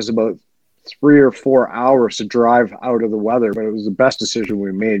time. It took us about 3 or 4 hours to drive out of the weather, but it was the best decision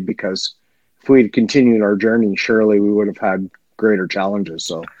we made because if we had continued our journey, surely we would have had greater challenges.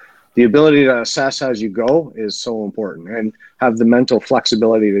 So the ability to assess as you go is so important and have the mental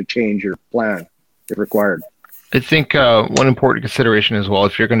flexibility to change your plan if required. I think one important consideration as well,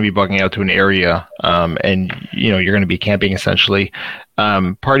 if you're going to be bugging out to an area and you're going to be camping essentially,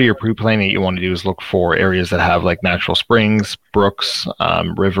 part of your pre-planning that you want to do is look for areas that have like natural springs, brooks,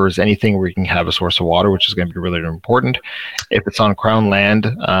 rivers, anything where you can have a source of water, which is going to be really important. If it's on Crown land,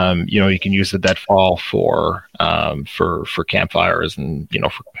 you can use the deadfall for campfires and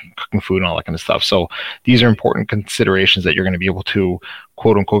for cooking food and all that kind of stuff. So these are important considerations that you're going to be able to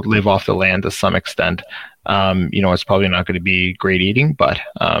quote unquote live off the land to some extent. It's probably not going to be great eating, but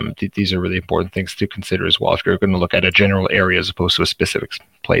these are really important things to consider as well if you're going to look at a general area as opposed to a specific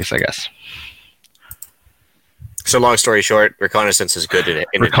place, I guess. So long story short, reconnaissance is good.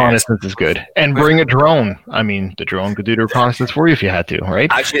 Reconnaissance is good. And bring a drone. I mean, the drone could do the reconnaissance for you if you had to, right?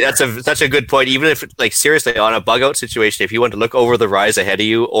 Actually, that's such a good point. Even if, seriously, on a bug out situation, if you want to look over the rise ahead of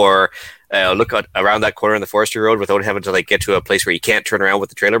you or look around that corner in the forestry road without having to get to a place where you can't turn around with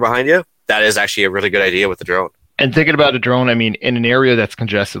the trailer behind you, that is actually a really good idea with the drone. And thinking about a drone, I mean, in an area that's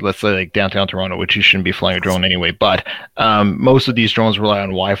congested, let's say like downtown Toronto, which you shouldn't be flying a drone anyway, but most of these drones rely on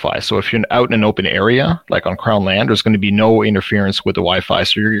Wi-Fi. So if you're out in an open area, like on Crown land, there's going to be no interference with the Wi-Fi.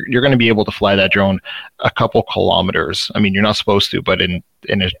 So you're going to be able to fly that drone a couple kilometers. I mean, you're not supposed to, but in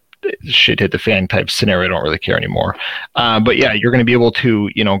a shit hit the fan type scenario, I don't really care anymore. But yeah, you're going to be able to,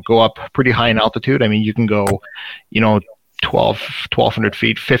 go up pretty high in altitude. I mean, you can go, 1,200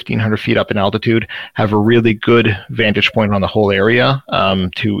 feet, 1,500 feet up in altitude, have a really good vantage point on the whole area.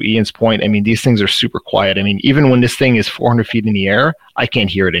 To Ian's point, I mean, these things are super quiet. I mean, even when this thing is 400 feet in the air, I can't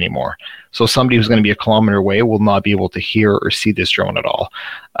hear it anymore. So somebody who's going to be a kilometer away will not be able to hear or see this drone at all.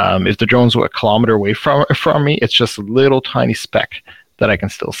 If the drone's a kilometer away from me, it's just a little tiny speck that I can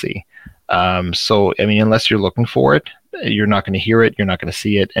still see. So, I mean, unless you're looking for it, you're not going to hear it, you're not going to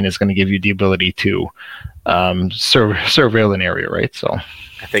see it, and it's going to give you the ability to surveil an area, right? So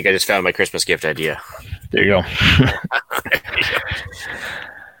I think I just found my Christmas gift idea. There you go.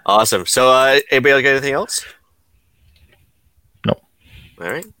 Awesome. So anybody got anything else? No.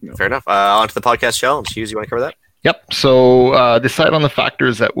 All right. No. Fair enough. On to the podcast challenge. Hughes, you want to cover that? Yep. So decide on the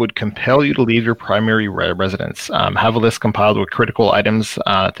factors that would compel you to leave your primary residence. Have a list compiled with critical items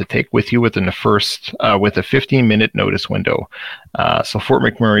to take with you within the first with a 15-minute notice window. So Fort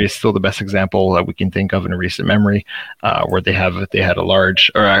McMurray is still the best example that we can think of in a recent memory, where they had a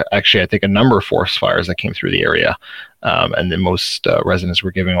large, or actually I think a number of forest fires that came through the area, and then most residents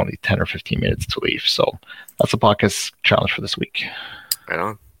were given only 10 or 15 minutes to leave. So that's the podcast challenge for this week. Right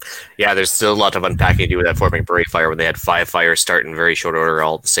on. Yeah, there's still a lot of unpacking to do with that Fort McMurray fire when they had 5 fires start in very short order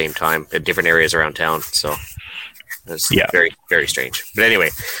all at the same time in different areas around town. So it's very, very strange. But anyway,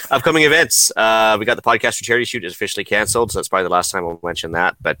 upcoming events. We got the Podcast for Charity shoot is officially canceled, so that's probably the last time we'll mention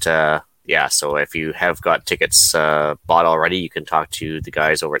that. But yeah, so if you have got tickets bought already, you can talk to the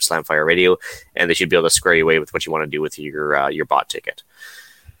guys over at Slamfire Radio, and they should be able to square you away with what you want to do with your bought ticket.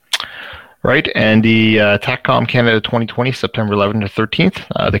 Right, and the TACCOM Canada 2020, September 11th to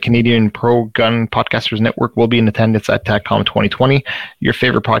 13th. The Canadian Pro Gun Podcasters Network will be in attendance at TACCOM 2020. Your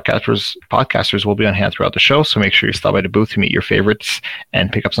favorite podcasters will be on hand throughout the show, so make sure you stop by the booth to meet your favorites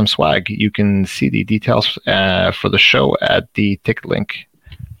and pick up some swag. You can see the details for the show at the ticket link.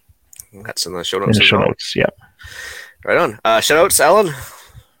 That's in the show notes. In the show notes, yeah. Right on. Shout outs, Alan?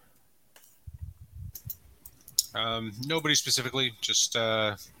 Nobody specifically, just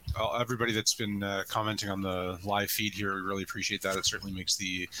everybody that's been commenting on the live feed here. We really appreciate that. It certainly makes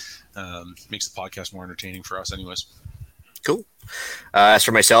the podcast more entertaining for us anyways. Cool. As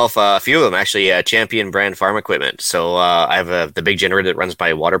for myself, a few of them actually, Champion brand farm equipment. So I have the big generator that runs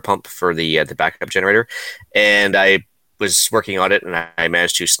my water pump for the backup generator, and I was working on it, and I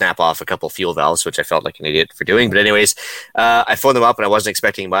managed to snap off a couple fuel valves, which I felt like an idiot for doing. But anyways, I phoned them up, and I wasn't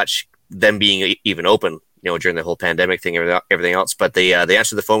expecting much, them being even open, during the whole pandemic thing, everything else. But they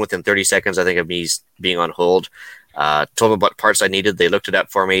answered the phone within 30 seconds, I think, of me being on hold. Told them what parts I needed. They looked it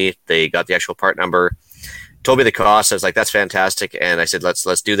up for me. They got the actual part number, told me the cost. I was like, that's fantastic. And I said,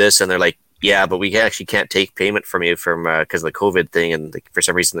 let's do this. And they're like, yeah, but we actually can't take payment from you because of the COVID thing. And for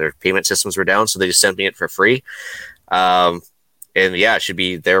some reason, their payment systems were down. So they just sent me it for free. And yeah, it should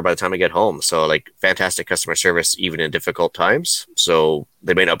be there by the time I get home. So like fantastic customer service, even in difficult times. So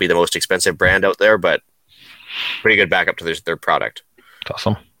they may not be the most expensive brand out there, but pretty good backup to their product. That's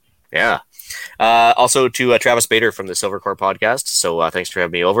awesome. Yeah. Also to Travis Bader from the Silvercore podcast. So thanks for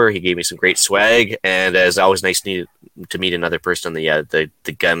having me over. He gave me some great swag, and it's always nice to meet another person in the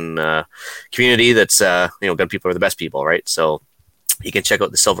gun community. That's gun people are the best people, right? So you can check out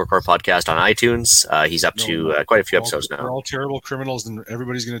the Silvercore podcast on iTunes. He's up to quite a few episodes now. We're all terrible criminals, and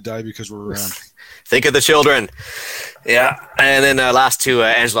everybody's going to die because we're around. Think of the children. Yeah. And then last to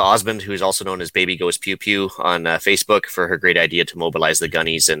Angela Osmond, who's also known as Baby Goes Pew Pew on Facebook, for her great idea to mobilize the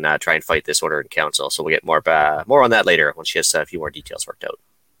gunnies and try and fight this order in council. So we'll get more on that later when she has a few more details worked out.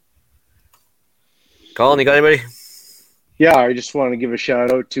 Colin, you got anybody? Yeah, I just want to give a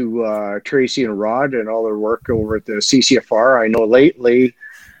shout out to Tracy and Rod and all their work over at the CCFR. I know lately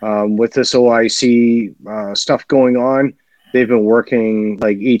with this OIC stuff going on, they've been working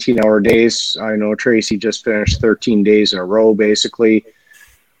like 18-hour days. I know Tracy just finished 13 days in a row, basically,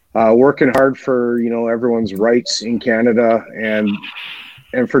 working hard for everyone's rights in Canada and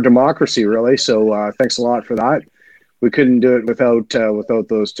for democracy, really. So thanks a lot for that. We couldn't do it without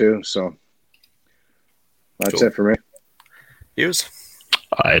those two. So that's cool. It for me. Hughes?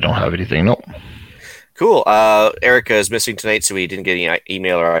 I don't have anything. Nope. Cool. Erica is missing tonight, so we didn't get any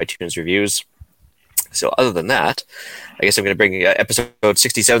email or iTunes reviews. So other than that, I guess I'm going to bring episode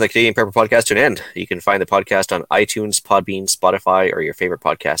 67 of the Canadian Prepper Podcast to an end. You can find the podcast on iTunes, Podbean, Spotify, or your favorite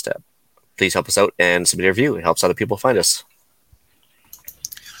podcast app. Please help us out and submit a review. It helps other people find us.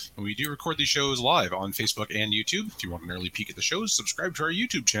 We do record these shows live on Facebook and YouTube. If you want an early peek at the shows, subscribe to our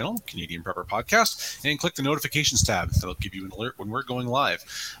YouTube channel, Canadian Prepper Podcast, and click the notifications tab. That'll give you an alert when we're going live.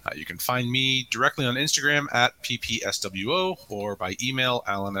 You can find me directly on Instagram at PPSWO or by email,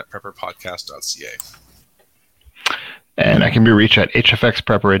 alan@prepperpodcast.ca. And I can be reached at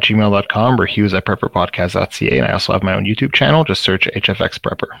hfxprepper@gmail.com or hughes@prepperpodcast.ca. And I also have my own YouTube channel. Just search HFX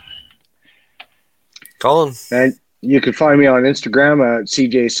Prepper. Colin? And you can find me on Instagram at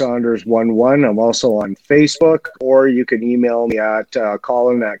CJSaunders11. I'm also on Facebook, or you can email me at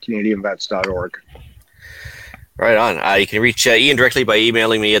colin@canadianvets.org. Right on. You can reach Ian directly by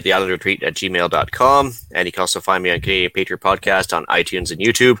emailing me at theislandretreat@gmail.com. And you can also find me on Canadian Patriot Podcast on iTunes and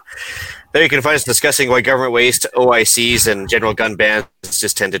YouTube. There you can find us discussing why government waste, OICs, and general gun bans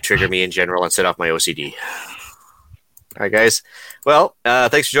just tend to trigger me in general and set off my OCD. All right, guys. Well,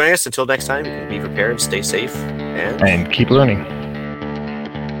 thanks for joining us. Until next time, be prepared, stay safe, and keep learning.